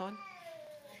double marathon?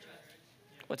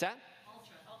 What's that?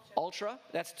 Ultra?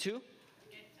 That's 2?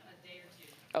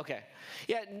 Okay.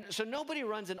 Yeah, so nobody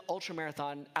runs an ultra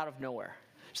marathon out of nowhere.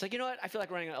 It's like, you know what? I feel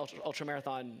like running an ultra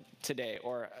marathon today,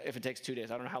 or if it takes 2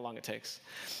 days, I don't know how long it takes.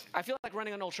 I feel like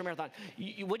running an ultra marathon.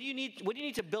 What do you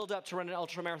need to build up to run an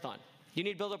ultra marathon? You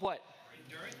need to build up what?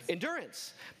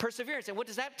 Endurance. Perseverance. And what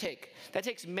does that take? That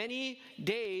takes many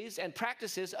days and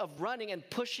practices of running and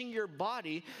pushing your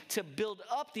body to build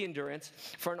up the endurance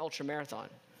for an ultra marathon.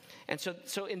 And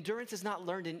so endurance is not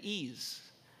learned in ease.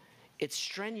 It's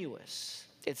strenuous.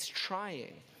 It's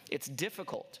trying. It's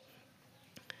difficult.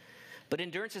 But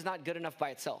endurance is not good enough by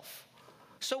itself.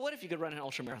 So what if you could run an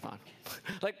ultra marathon?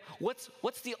 Like,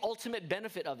 what's the ultimate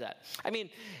benefit of that? I mean,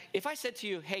 if I said to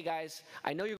you, hey guys,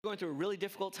 I know you're going through a really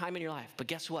difficult time in your life, but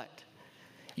guess what?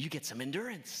 You get some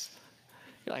endurance.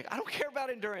 You're like, I don't care about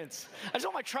endurance. I just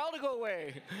want my trial to go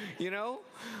away, you know?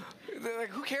 Like,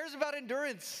 who cares about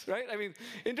endurance, right? I mean,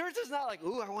 endurance is not like,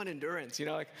 ooh, I want endurance, you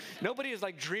know? Like, nobody is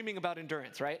like dreaming about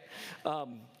endurance, right?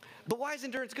 But why is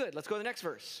endurance good? Let's go to the next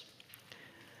verse.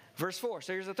 Verse 4,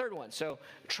 so here's the third one. So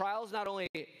trials not only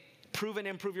prove and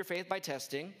improve your faith by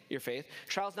testing your faith.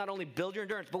 Trials not only build your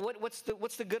endurance, but what's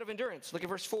the good of endurance? Look at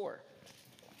verse 4.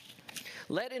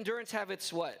 Let endurance have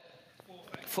its what?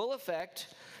 Full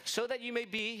effect, so that you may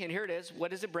be, and here it is,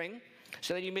 what does it bring?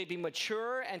 So that you may be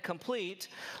mature and complete,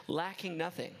 lacking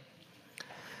nothing.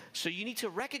 So you need to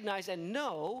recognize and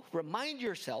know, remind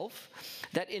yourself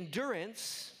that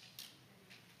endurance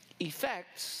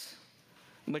affects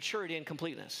maturity and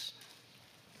completeness.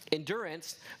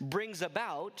 Endurance brings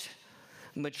about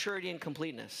maturity and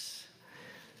completeness.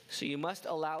 So you must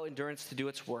allow endurance to do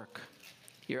its work.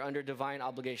 You're under divine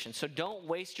obligation. So don't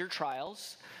waste your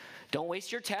trials. Don't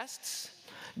waste your tests.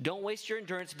 Don't waste your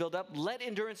endurance buildup. Let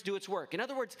endurance do its work. In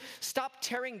other words, stop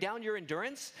tearing down your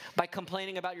endurance by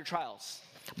complaining about your trials,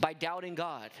 by doubting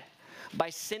God, by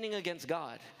sinning against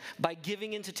God, by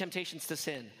giving into temptations to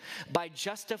sin, by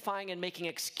justifying and making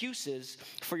excuses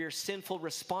for your sinful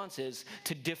responses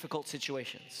to difficult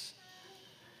situations.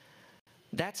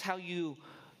 That's how you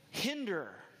hinder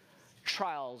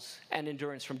trials and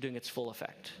endurance from doing its full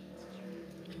effect.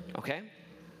 Okay?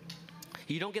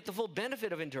 You don't get the full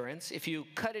benefit of endurance if you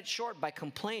cut it short by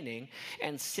complaining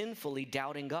and sinfully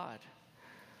doubting God.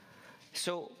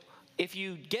 So if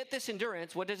you get this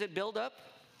endurance, what does it build up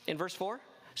in verse 4?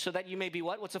 So that you may be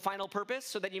what? What's the final purpose?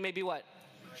 So that you may be what?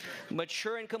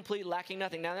 Mature and complete, lacking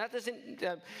nothing. Now that doesn't,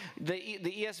 the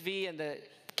ESV and the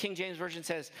King James Version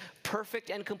says perfect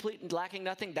and complete and lacking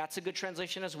nothing. That's a good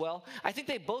translation as well. I think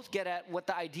they both get at what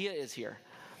the idea is here.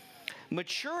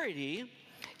 Maturity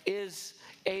is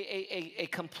a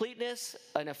completeness,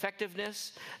 an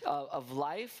effectiveness of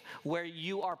life where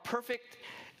you are perfect,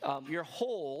 you're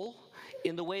whole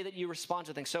in the way that you respond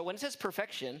to things. So when it says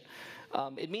perfection,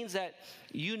 it means that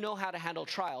you know how to handle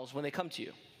trials when they come to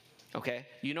you. Okay?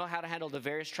 You know how to handle the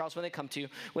various trials when they come to you.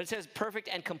 When it says perfect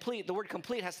and complete, the word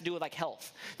complete has to do with like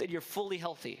health, that you're fully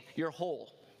healthy, you're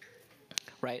whole.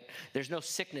 Right? There's no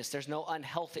sickness, there's no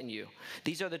unhealth in you.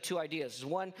 These are the two ideas.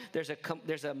 One, there's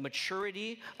a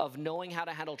maturity of knowing how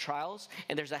to handle trials,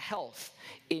 and there's a health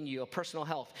in you, a personal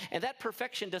health. And that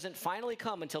perfection doesn't finally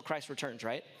come until Christ returns,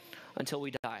 right? Until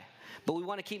we die. But we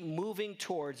want to keep moving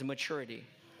towards maturity.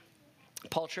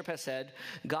 Paul Tripp has said,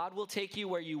 God will take you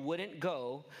where you wouldn't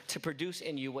go to produce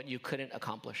in you what you couldn't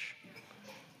accomplish.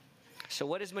 So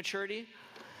what is maturity?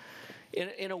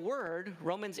 In a word,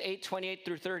 Romans 8:28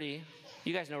 through 30,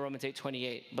 you guys know Romans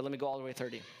 8:28, but let me go all the way to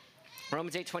 30.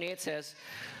 Romans 8:28 says,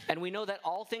 and we know that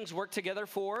all things work together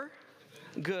for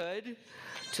good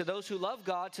to those who love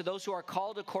God, to those who are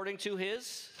called according to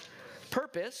his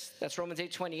purpose. That's Romans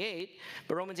 8:28.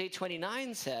 But Romans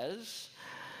 8:29 says,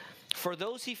 for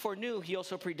those he foreknew, he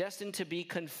also predestined to be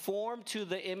conformed to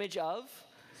the image of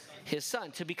his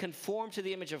Son, to be conformed to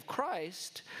the image of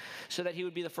Christ, so that he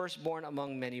would be the firstborn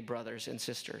among many brothers and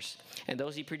sisters. And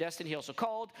those he predestined, he also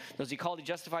called. Those he called, he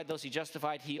justified. Those he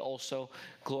justified, he also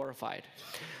glorified.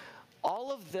 All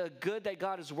of the good that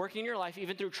God is working in your life,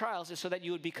 even through trials, is so that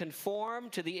you would be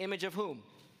conformed to the image of whom?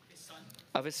 His Son.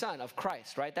 Of his Son, of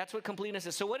Christ, right? That's what completeness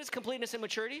is. So what is completeness and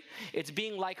maturity? It's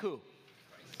being like who?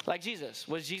 Like Jesus.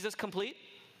 Was Jesus complete?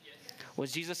 Yes.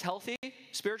 Was Jesus healthy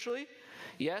spiritually?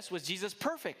 Yes. Was Jesus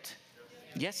perfect?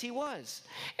 Yes, he was.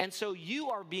 And so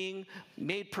you are being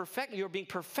made perfect. You're being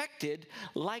perfected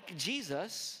like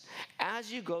Jesus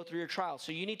as you go through your trials.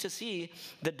 So you need to see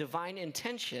the divine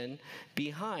intention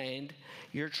behind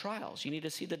your trials. You need to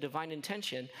see the divine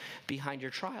intention behind your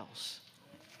trials.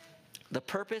 The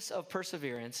purpose of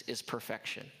perseverance is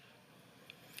perfection.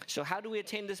 So how do we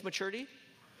attain this maturity?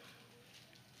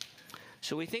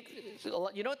 So we think,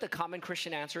 you know what the common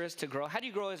Christian answer is to grow? How do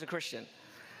you grow as a Christian?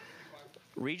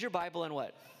 Read your Bible and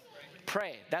what?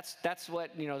 Pray. That's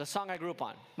what, the song I grew up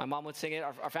on. My mom would sing it,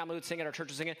 our family would sing it, our church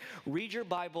would sing it. Read your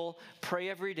Bible, pray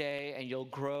every day, and you'll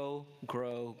grow,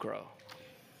 grow, grow.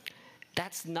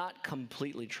 That's not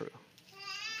completely true.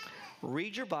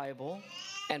 Read your Bible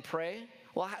and pray.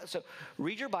 So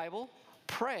read your Bible,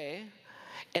 pray,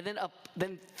 and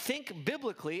then think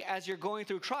biblically as you're going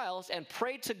through trials and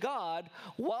pray to God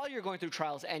while you're going through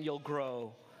trials, and you'll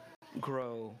grow,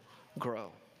 grow,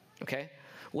 grow. Okay?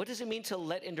 What does it mean to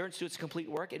let endurance do its complete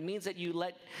work? It means that you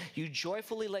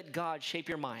joyfully let God shape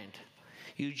your mind.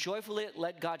 You joyfully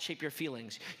let God shape your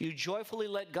feelings. You joyfully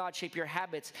let God shape your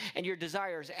habits and your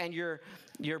desires and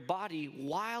your body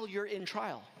while you're in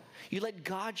trial. You let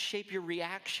God shape your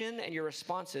reaction and your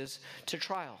responses to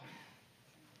trial.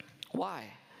 Why?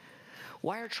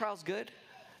 Why are trials good?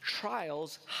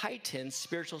 Trials heighten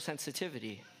spiritual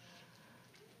sensitivity.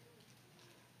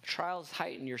 Trials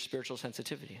heighten your spiritual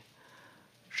sensitivity.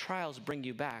 Trials bring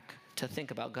you back to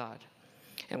think about God.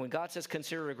 And when God says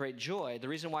consider it a great joy, the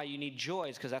reason why you need joy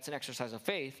is because that's an exercise of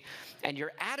faith. And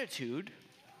your attitude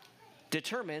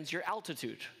determines your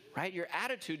altitude, right? Your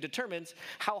attitude determines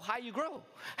how high you grow,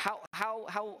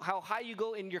 how high you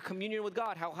go in your communion with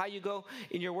God, how high you go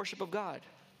in your worship of God.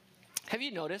 Have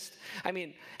you noticed? I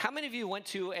mean, how many of you went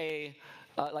to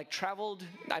traveled,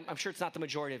 I'm sure it's not the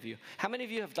majority of you. How many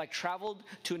of you have traveled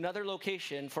to another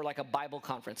location for a Bible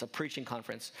conference, a preaching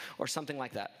conference, or something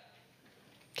like that?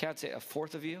 Okay, I'd say a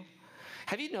fourth of you.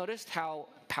 Have you noticed how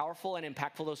powerful and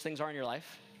impactful those things are in your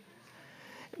life?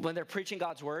 When they're preaching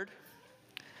God's word?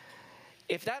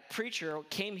 If that preacher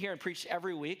came here and preached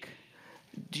every week,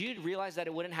 do you realize that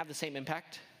it wouldn't have the same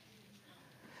impact?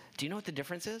 Do you know what the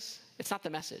difference is? It's not the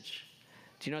message.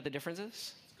 Do you know what the difference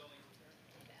is?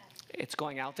 It's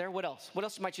going out there. What else? What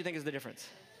else might you think is the difference?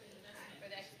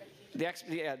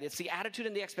 It's the attitude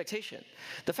and the expectation.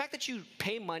 The fact that you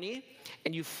pay money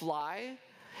and you fly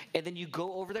and then you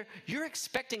go over there, you're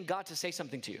expecting God to say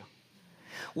something to you.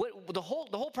 The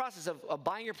whole process of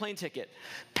buying your plane ticket,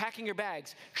 packing your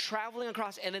bags, traveling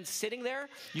across, and then sitting there,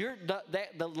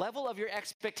 the level of your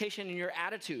expectation and your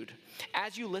attitude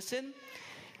as you listen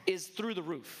is through the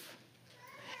roof.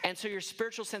 And so your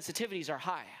spiritual sensitivities are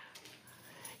high.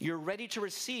 You're ready to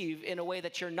receive in a way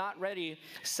that you're not ready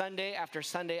Sunday after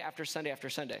Sunday after Sunday after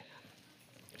Sunday.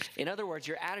 In other words,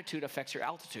 your attitude affects your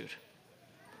altitude.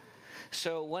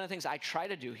 So one of the things I try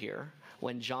to do here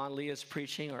when John Lee is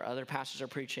preaching or other pastors are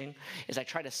preaching is I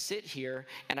try to sit here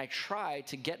and I try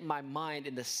to get my mind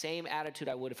in the same attitude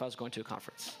I would if I was going to a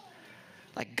conference.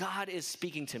 Like God is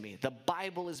speaking to me. The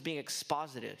Bible is being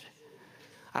exposited.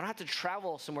 I don't have to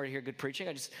travel somewhere to hear good preaching.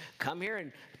 I just come here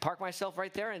and park myself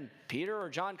right there, and Peter or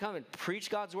John come and preach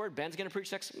God's word. Ben's going to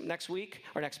preach next week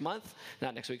or next month.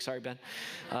 Not next week, sorry, Ben.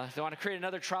 I want to create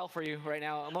another trial for you right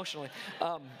now emotionally.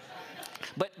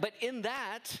 But in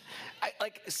that,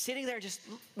 sitting there, just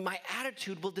my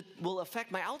attitude will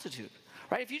affect my altitude,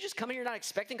 right? If you just come in here not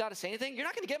expecting God to say anything, you're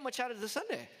not going to get much out of the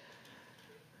Sunday.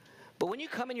 But when you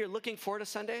come in, you're looking forward to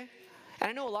Sunday. And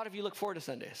I know a lot of you look forward to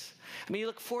Sundays. I mean, you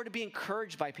look forward to being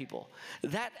encouraged by people.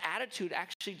 That attitude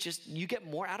actually you get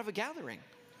more out of a gathering.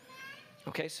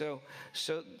 Okay, so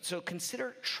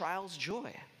consider trials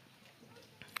joy.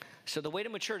 So the way to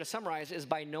mature, to summarize, is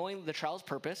by knowing the trial's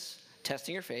purpose,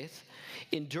 testing your faith,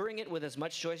 enduring it with as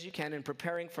much joy as you can, and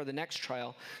preparing for the next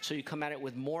trial so you come at it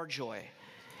with more joy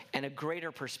and a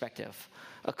greater perspective,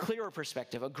 a clearer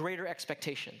perspective, a greater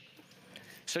expectation.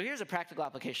 So here's a practical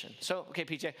application. So, okay,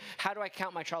 PJ, how do I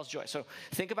count my trials joy? So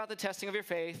think about the testing of your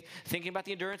faith, thinking about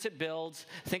the endurance it builds,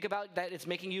 think about that it's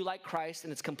making you like Christ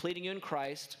and it's completing you in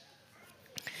Christ.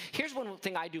 Here's one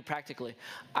thing I do practically.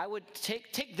 I would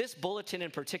take this bulletin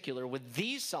in particular with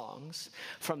these songs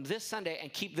from this Sunday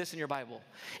and keep this in your Bible.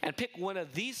 And pick one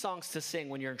of these songs to sing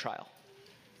when you're in trial.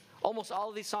 Almost all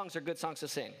of these songs are good songs to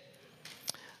sing.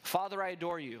 Father, I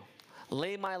adore you.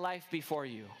 Lay my life before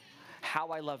you. How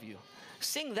I love you.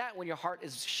 Sing that when your heart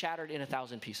is shattered in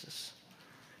 1,000 pieces.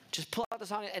 Just pull out the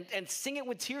song and sing it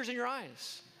with tears in your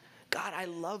eyes. God, I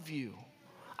love you.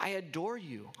 I adore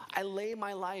you. I lay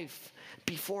my life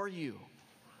before you.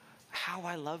 How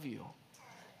I love you.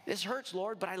 This hurts,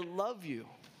 Lord, but I love you.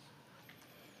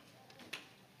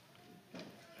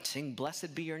 Sing,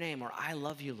 blessed be your name, or I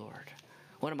love you, Lord.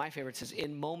 One of my favorites is,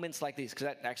 in moments like these, because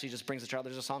that actually just brings the trial.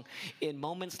 There's a song, in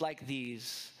moments like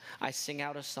these, I sing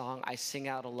out a song, I sing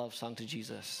out a love song to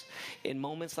Jesus. In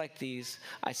moments like these,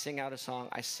 I sing out a song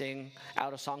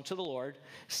to the Lord,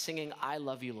 singing, I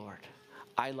love you, Lord.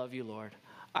 I love you, Lord.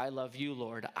 I love you,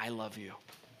 Lord. I love you.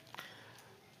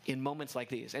 In moments like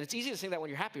these. And it's easy to sing that when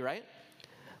you're happy, right?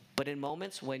 But in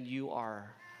moments when you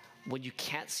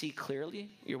can't see clearly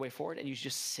your way forward and you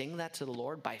just sing that to the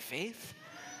Lord by faith,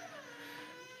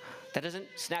 that doesn't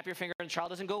snap your finger and the trial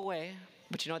doesn't go away.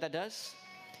 But you know what that does?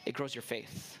 It grows your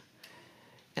faith.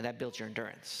 And that builds your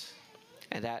endurance.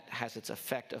 And that has its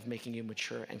effect of making you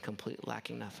mature and complete,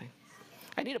 lacking nothing.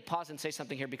 I need to pause and say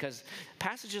something here because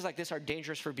passages like this are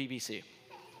dangerous for BBC.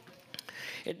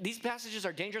 These passages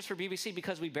are dangerous for BBC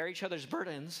because we bear each other's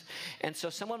burdens. And so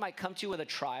someone might come to you with a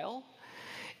trial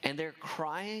and they're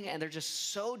crying and they're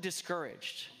just so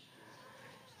discouraged.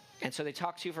 And so they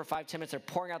talk to you for 5-10 minutes, they're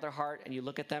pouring out their heart, and you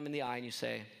look at them in the eye and you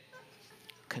say,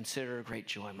 consider a great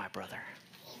joy, my brother,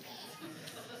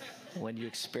 when you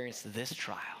experience this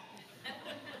trial.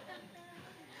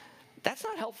 That's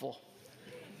not helpful.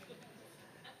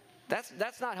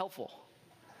 That's not helpful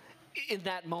in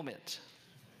that moment.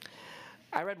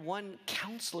 I read one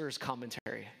counselor's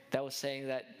commentary that was saying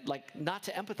that, like, not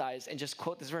to empathize and just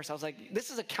quote this verse. I was like, this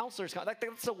is a counselor's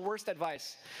that's the worst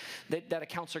advice that a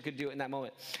counselor could do in that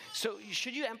moment. So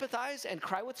should you empathize and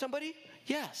cry with somebody?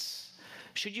 Yes.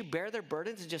 Should you bear their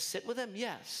burdens and just sit with them?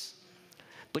 Yes.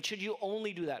 But should you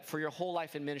only do that for your whole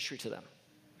life in ministry to them?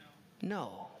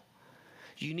 No.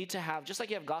 You need to have, just like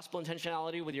you have gospel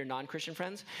intentionality with your non-Christian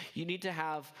friends, you need to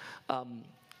have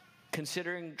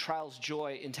considering trials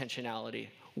joy intentionality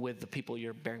with the people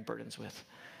you're bearing burdens with.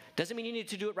 Doesn't mean you need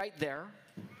to do it right there,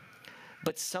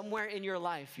 but somewhere in your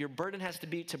life, your burden has to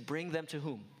be to bring them to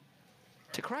whom?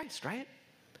 To Christ, right?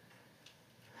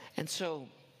 And so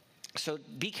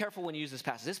be careful when you use this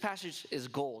passage. This passage is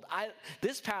gold.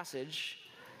 This passage,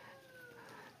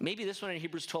 maybe this one in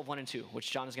Hebrews 12, 1 and 2,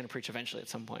 which John is going to preach eventually at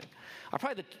some point, are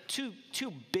probably the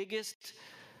two biggest,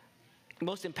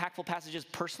 most impactful passages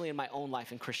personally in my own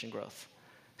life in Christian growth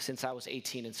since I was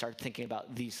 18 and started thinking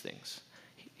about these things.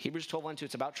 Hebrews 12, 1, 2,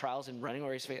 it's about trials and running a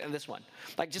race of faith. And this one,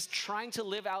 like just trying to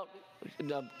live out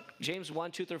James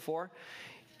 1, 2 through 4.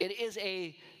 It's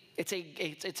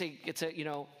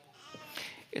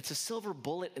a silver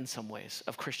bullet in some ways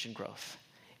of Christian growth.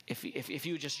 If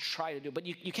you just try to do it. But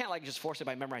you can't like just force it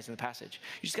by memorizing the passage.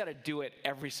 You just got to do it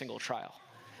every single trial.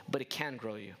 But it can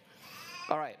grow you.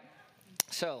 All right.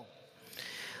 So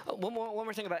one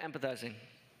more thing about empathizing.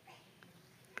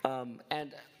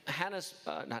 And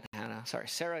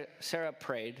Sarah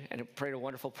prayed, and prayed a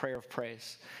wonderful prayer of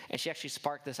praise. And she actually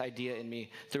sparked this idea in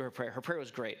me through her prayer. Her prayer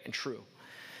was great and true.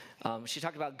 She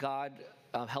talked about God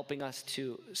helping us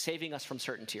saving us from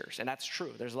certain tears. And that's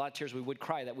true. There's a lot of tears we would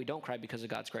cry that we don't cry because of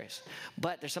God's grace.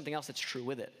 But there's something else that's true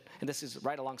with it. And this is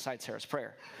right alongside Sarah's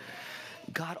prayer.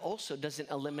 God also doesn't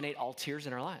eliminate all tears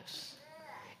in our lives.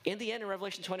 In the end, in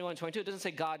Revelation 21, 22, it doesn't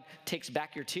say God takes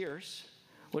back your tears.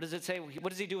 What does it say? What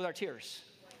does he do with our tears?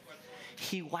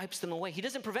 He wipes them away. He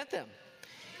doesn't prevent them.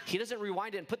 He doesn't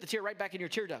rewind it and put the tear right back in your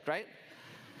tear duct, right?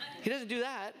 He doesn't do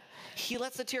that. He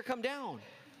lets the tear come down.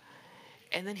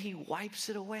 And then he wipes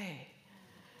it away.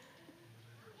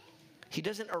 He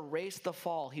doesn't erase the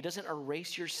fall. He doesn't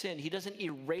erase your sin. He doesn't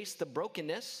erase the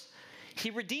brokenness. He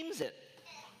redeems it.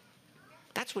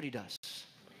 That's what he does.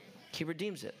 He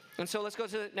redeems it. And so let's go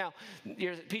to now.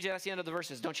 PJ, that's the end of the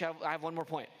verses. Don't you have? I have one more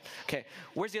point. Okay,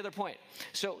 where's the other point?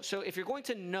 So if you're going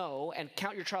to know and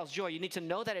count your trials joy, you need to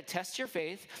know that it tests your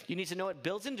faith. You need to know it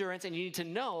builds endurance, and you need to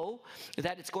know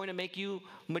that it's going to make you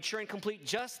mature and complete,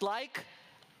 just like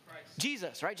Christ.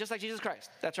 Jesus, right? Just like Jesus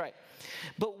Christ. That's right.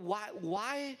 But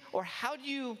why, or how do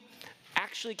you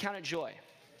actually count it joy?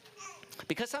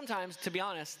 Because sometimes, to be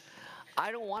honest,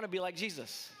 I don't want to be like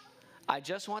Jesus. I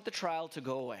just want the trial to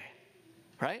go away.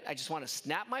 Right? I just want to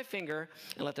snap my finger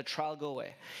and let the trial go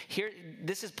away. Here,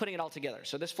 this is putting it all together.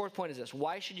 So this fourth point is this.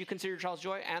 Why should you consider your trials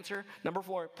joy? Answer,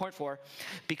 point 4,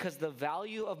 because the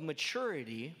value of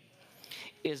maturity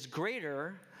is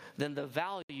greater than the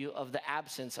value of the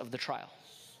absence of the trial.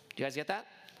 Do you guys get that?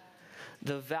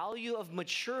 The value of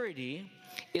maturity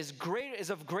is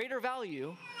of greater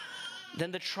value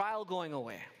than the trial going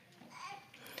away.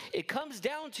 It comes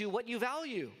down to what you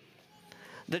value.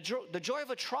 The joy of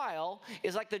a trial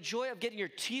is like the joy of getting your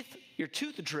tooth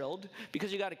drilled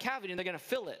because you got a cavity and they're going to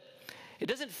fill it. It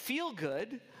doesn't feel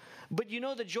good, but you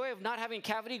know the joy of not having a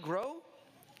cavity grow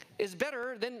is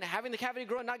better than having the cavity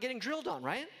grow and not getting drilled on,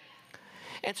 right?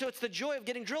 And so it's the joy of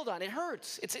getting drilled on. It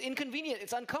hurts. It's inconvenient.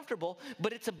 It's uncomfortable,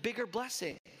 but it's a bigger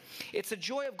blessing. It's the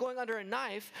joy of going under a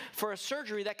knife for a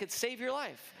surgery that could save your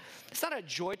life. It's not a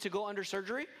joy to go under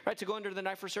surgery, right? To go under the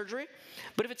knife for surgery.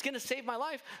 But if it's going to save my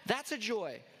life, that's a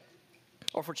joy.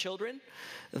 Or for children,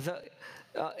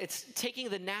 it's taking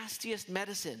the nastiest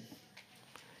medicine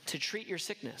to treat your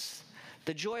sickness.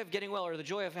 The joy of getting well, or the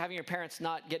joy of having your parents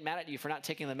not get mad at you for not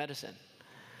taking the medicine,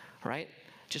 right?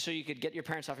 Just so you could get your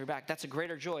parents off your back. That's a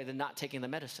greater joy than not taking the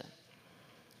medicine.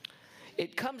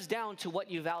 It comes down to what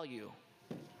you value.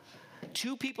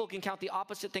 Two people can count the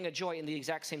opposite thing of joy in the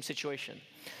exact same situation.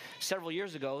 Several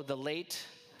years ago, the late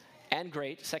and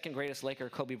great, second greatest Laker,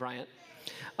 Kobe Bryant,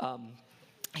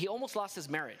 he almost lost his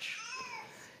marriage.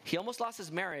 He almost lost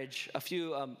his marriage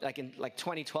in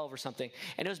 2012 or something.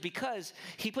 And it was because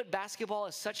he put basketball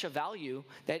as such a value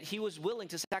that he was willing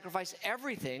to sacrifice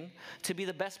everything to be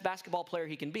the best basketball player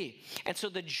he can be. And so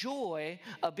the joy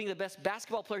of being the best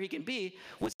basketball player he can be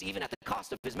was even at the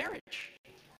cost of his marriage.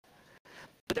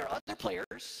 But there are other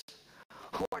players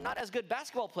who are not as good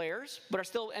basketball players, but are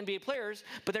still NBA players,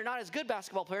 but they're not as good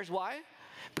basketball players. Why?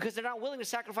 Because they're not willing to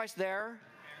sacrifice their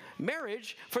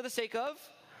marriage for the sake of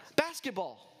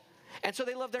basketball. And so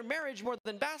they love their marriage more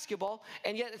than basketball,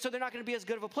 and yet, so they're not going to be as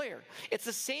good of a player. It's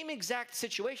the same exact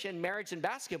situation, marriage and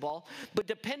basketball, but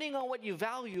depending on what you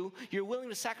value, you're willing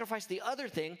to sacrifice the other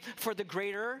thing for the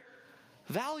greater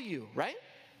value, right?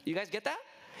 You guys get that?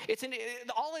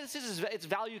 All this is it's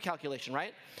value calculation,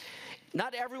 right?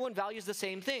 Not everyone values the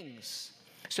same things.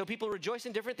 So people rejoice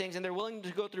in different things, and they're willing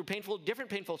to go through different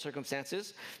painful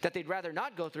circumstances that they'd rather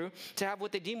not go through to have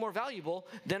what they deem more valuable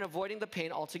than avoiding the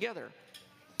pain altogether.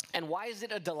 And why is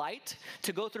it a delight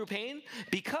to go through pain?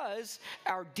 Because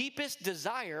our deepest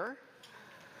desire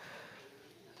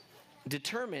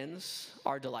determines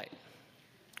our delight.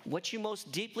 What you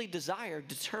most deeply desire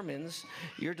determines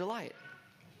your delight.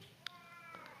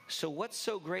 So what's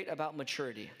so great about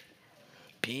maturity?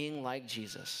 Being like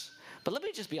Jesus. But let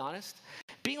me just be honest.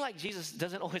 Being like Jesus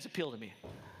doesn't always appeal to me.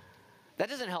 That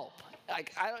doesn't help.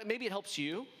 Maybe it helps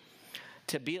you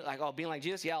to be like, oh, being like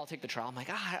Jesus, yeah, I'll take the trial. I'm like,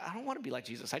 I don't want to be like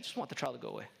Jesus. I just want the trial to go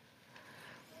away.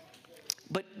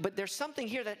 But there's something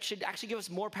here that should actually give us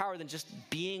more power than just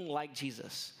being like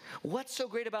Jesus. What's so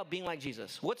great about being like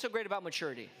Jesus? What's so great about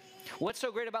maturity? What's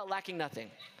so great about lacking nothing?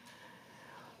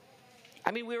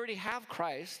 I mean, we already have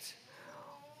Christ.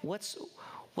 What's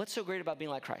so great about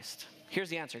being like Christ? Here's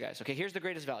the answer, guys. Okay, here's the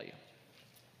greatest value.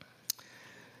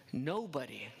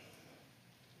 Nobody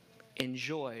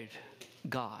enjoyed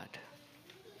God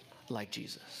like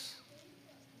Jesus.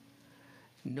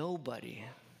 Nobody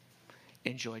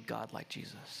enjoyed God like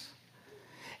Jesus.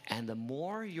 And the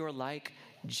more you're like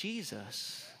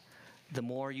Jesus, the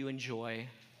more you enjoy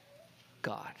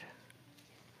God.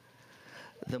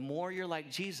 The more you're like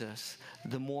Jesus,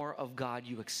 the more of God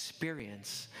you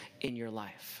experience in your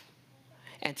life.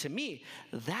 And to me,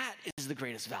 that is the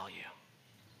greatest value.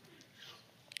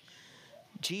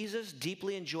 Jesus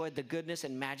deeply enjoyed the goodness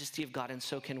and majesty of God, and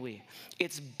so can we.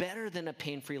 It's better than a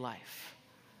pain-free life,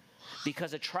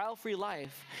 because a trial-free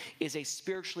life is a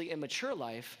spiritually immature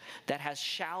life that has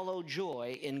shallow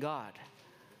joy in God.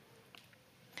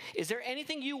 Is there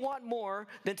anything you want more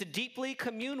than to deeply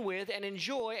commune with and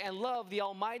enjoy and love the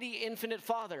almighty infinite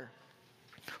Father,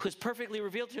 who has perfectly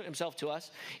revealed himself to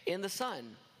us in the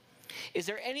Son? Is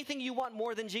there anything you want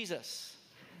more than Jesus?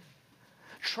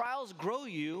 Trials grow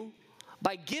you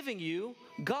by giving you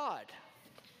God.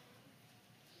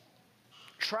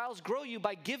 Trials grow you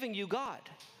by giving you God.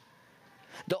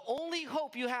 The only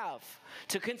hope you have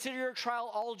to consider your trial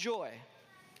all joy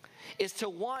is to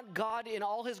want God in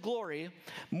all his glory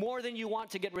more than you want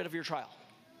to get rid of your trial.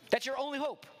 That's your only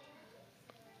hope.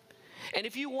 And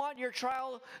if you want your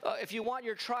trial, if you want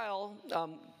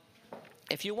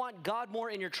God more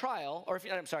in your trial, or if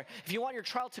you want your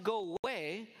trial to go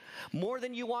away more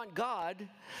than you want God,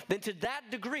 then to that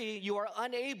degree you are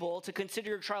unable to consider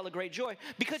your trial a great joy,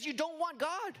 because you don't want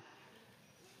God.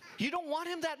 You don't want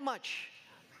him that much.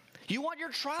 You want your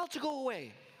trial to go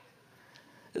away.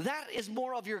 That is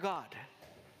more of your God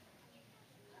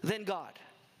than God.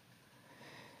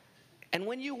 And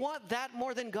when you want that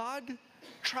more than God,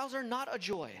 trials are not a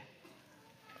joy.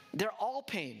 They're all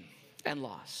pain and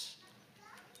loss.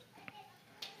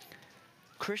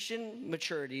 Christian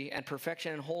maturity and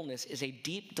perfection and wholeness is a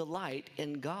deep delight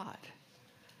in God.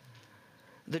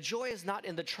 The joy is not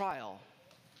in the trial.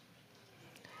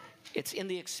 It's in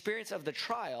the experience of the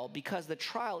trial, because the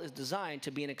trial is designed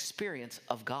to be an experience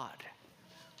of God.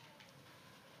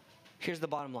 Here's the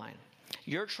bottom line.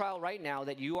 Your trial right now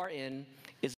that you are in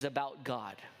is about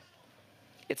God.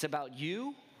 It's about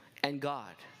you and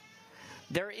God.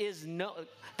 There is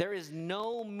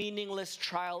no meaningless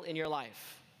trial in your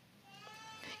life.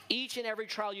 Each and every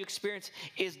trial you experience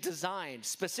is designed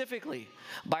specifically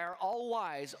by our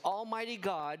all-wise, almighty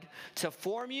God to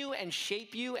form you and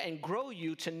shape you and grow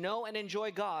you to know and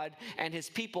enjoy God and his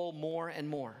people more and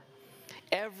more.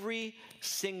 Every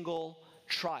single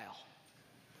trial.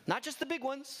 Not just the big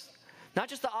ones, not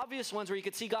just the obvious ones where you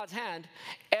could see God's hand.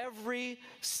 Every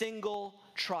single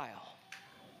trial.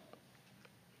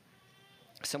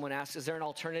 Someone asks, is there an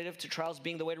alternative to trials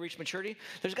being the way to reach maturity?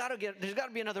 There's got to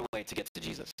be another way to get to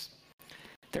Jesus.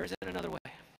 There isn't another way.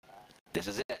 This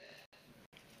is it.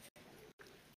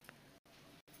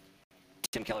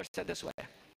 Tim Keller said this way,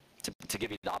 to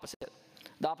give you the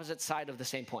opposite side of the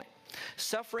same point.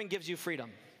 Suffering gives you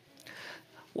freedom.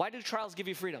 Why do trials give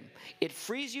you freedom? It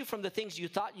frees you from the things you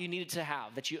thought you needed to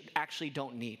have that you actually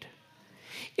don't need.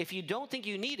 If you don't think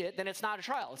you need it, then it's not a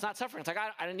trial. It's not suffering. It's like,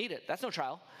 I don't need it. That's no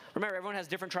trial. Remember, everyone has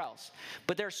different trials.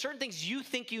 But there are certain things you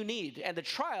think you need, and the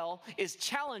trial is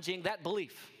challenging that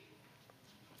belief.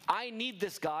 I need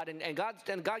this, God, and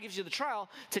God gives you the trial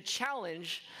to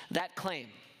challenge that claim,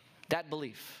 that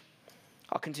belief.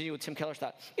 I'll continue with Tim Keller's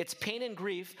thought. It's pain and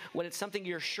grief when it's something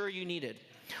you're sure you needed.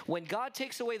 When God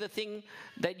takes away the thing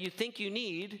that you think you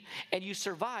need and you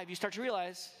survive, you start to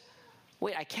realize,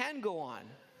 wait, I can go on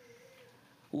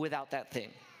without that thing.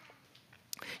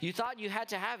 You thought you had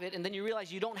to have it, and then you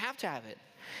realize you don't have to have it.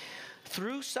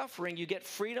 Through suffering, you get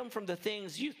freedom from the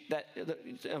things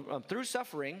through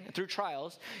suffering, through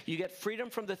trials, you get freedom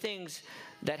from the things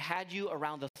that had you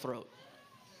around the throat.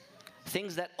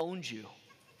 Things that owned you.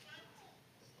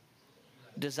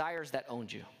 Desires that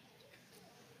owned you.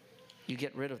 You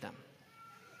get rid of them.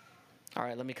 All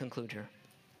right, let me conclude here.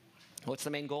 What's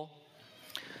the main goal?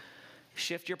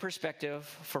 Shift your perspective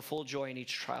for full joy in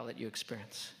each trial that you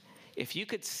experience. If you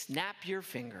could snap your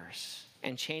fingers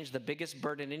and change the biggest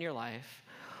burden in your life,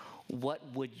 what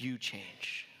would you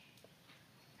change?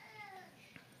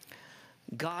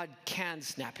 God can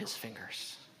snap his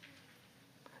fingers.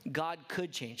 God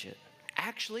could change it.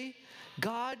 Actually,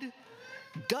 God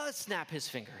does snap his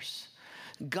fingers.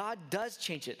 God does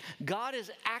change it. God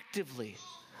is actively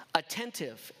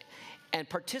attentive and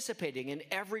participating in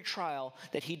every trial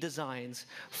that he designs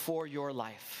for your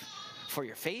life, for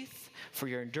your faith, for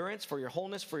your endurance, for your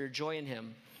wholeness, for your joy in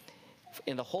him,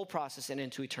 in the whole process and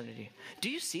into eternity. Do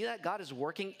you see that God is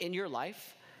working in your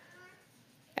life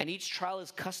and each trial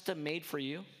is custom made for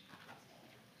you?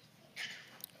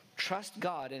 Trust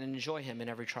God and enjoy him in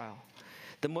every trial.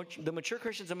 The mature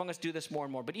Christians among us do this more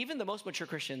and more, but even the most mature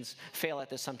Christians fail at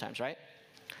this sometimes, right?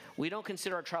 We don't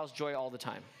consider our trials joy all the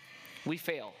time. We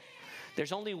fail.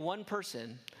 There's only one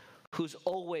person who's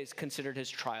always considered his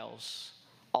trials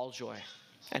all joy.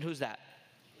 And who's that?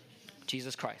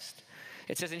 Jesus Christ.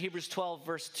 It says in Hebrews 12,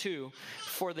 verse 2,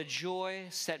 for the joy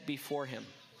set before him,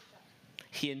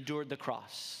 he endured the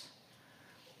cross.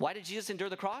 Why did Jesus endure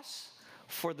the cross?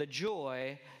 For the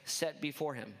joy set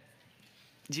before him.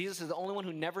 Jesus is the only one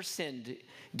who never sinned,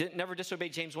 never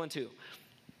disobeyed James 1:2.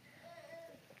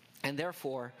 And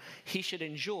therefore, he should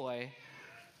enjoy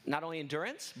not only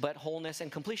endurance, but wholeness and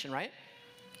completion, right?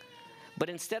 But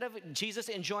instead of Jesus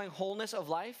enjoying wholeness of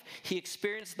life, he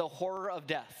experienced the horror of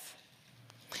death.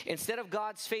 Instead of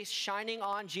God's face shining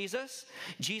on Jesus,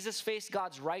 Jesus faced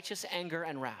God's righteous anger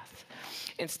and wrath.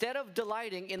 Instead of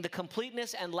delighting in the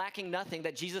completeness and lacking nothing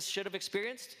that Jesus should have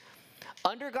experienced,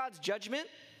 under God's judgment,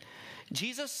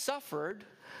 Jesus suffered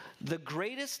the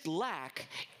greatest lack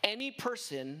any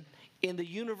person in the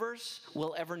universe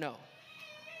will ever know.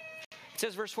 It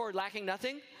says, verse 4, lacking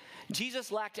nothing.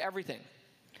 Jesus lacked everything.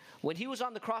 When he was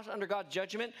on the cross under God's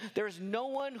judgment, there is no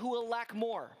one who will lack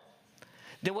more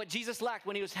than what Jesus lacked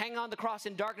when he was hanging on the cross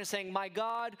in darkness saying, my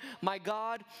God,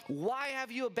 why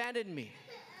have you abandoned me?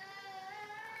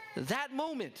 That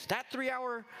moment, that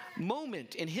 3-hour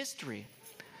moment in history,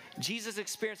 Jesus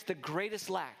experienced the greatest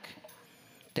lack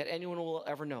that anyone will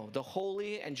ever know. The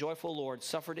holy and joyful Lord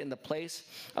suffered in the place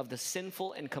of the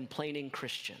sinful and complaining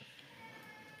Christian.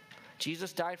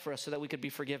 Jesus died for us so that we could be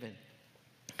forgiven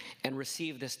and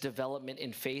receive this development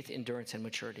in faith, endurance, and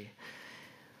maturity.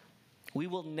 We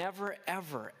will never,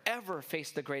 ever, ever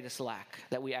face the greatest lack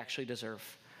that we actually deserve,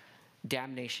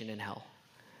 damnation in hell.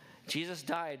 Jesus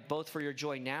died both for your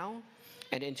joy now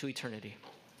and into eternity.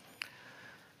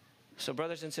 So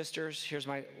brothers and sisters, here's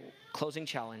my closing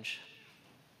challenge.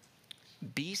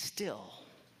 Be still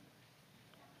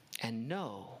and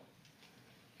know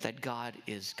that God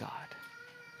is God.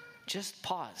 Just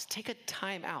pause. Take a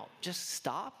time out. Just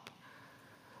stop.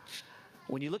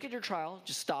 When you look at your trial,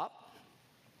 just stop.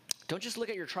 Don't just look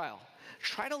at your trial.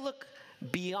 Try to look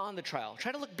beyond the trial.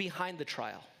 Try to look behind the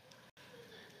trial.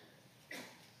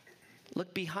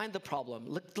 Look behind the problem.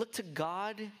 Look to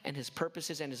God and his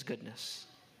purposes and his goodness.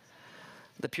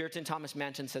 The Puritan Thomas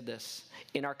Manton said this,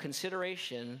 in our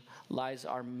consideration lies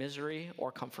our misery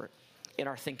or comfort. In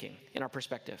our thinking, in our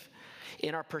perspective.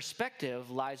 In our perspective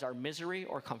lies our misery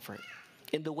or comfort.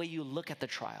 In the way you look at the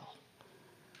trial.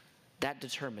 That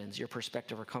determines your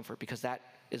perspective or comfort because that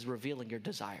is revealing your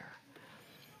desire.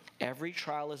 Every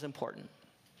trial is important.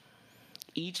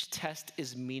 Each test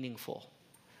is meaningful.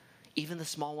 Even the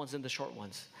small ones and the short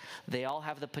ones. They all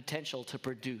have the potential to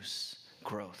produce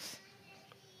growth.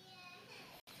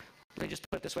 Let me just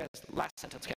put it this way. Last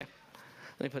sentence, okay?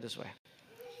 Let me put it this way.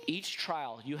 Each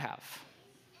trial you have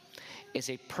is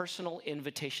a personal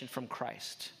invitation from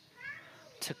Christ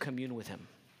to commune with him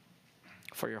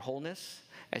for your wholeness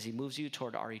as he moves you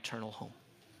toward our eternal home.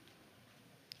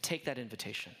 Take that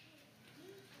invitation.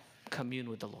 Commune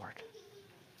with the Lord.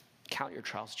 Count your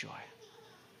trials joy.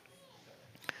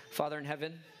 Father in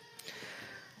heaven,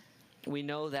 we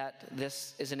know that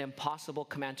this is an impossible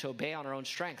command to obey on our own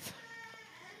strength.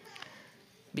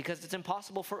 Because it's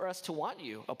impossible for us to want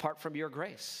you apart from your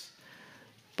grace.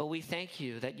 But we thank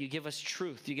you that you give us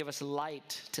truth. You give us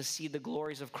light to see the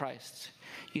glories of Christ.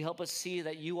 You help us see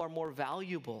that you are more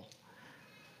valuable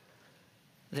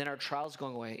than our trials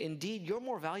going away. Indeed, you're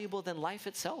more valuable than life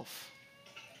itself.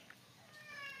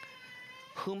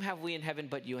 Whom have we in heaven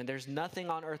but you? And there's nothing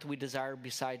on earth we desire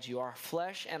besides you. Our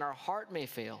flesh and our heart may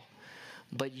fail,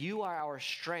 but you are our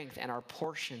strength and our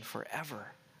portion forever.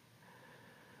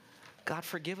 God,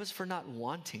 forgive us for not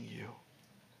wanting you.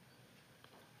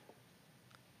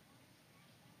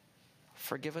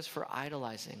 Forgive us for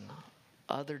idolizing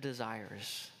other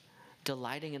desires,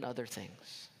 delighting in other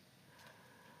things.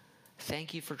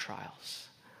 Thank you for trials.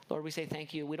 Lord, we say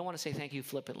thank you. We don't want to say thank you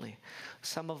flippantly.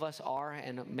 Some of us are,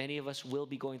 and many of us will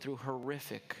be going through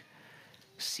horrific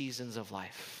seasons of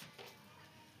life.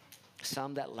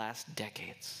 Some that last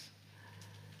decades.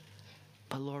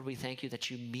 But Lord, we thank you that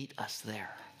you meet us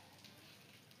there.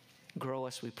 Grow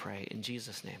us, we pray. In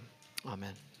Jesus' name,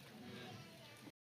 amen.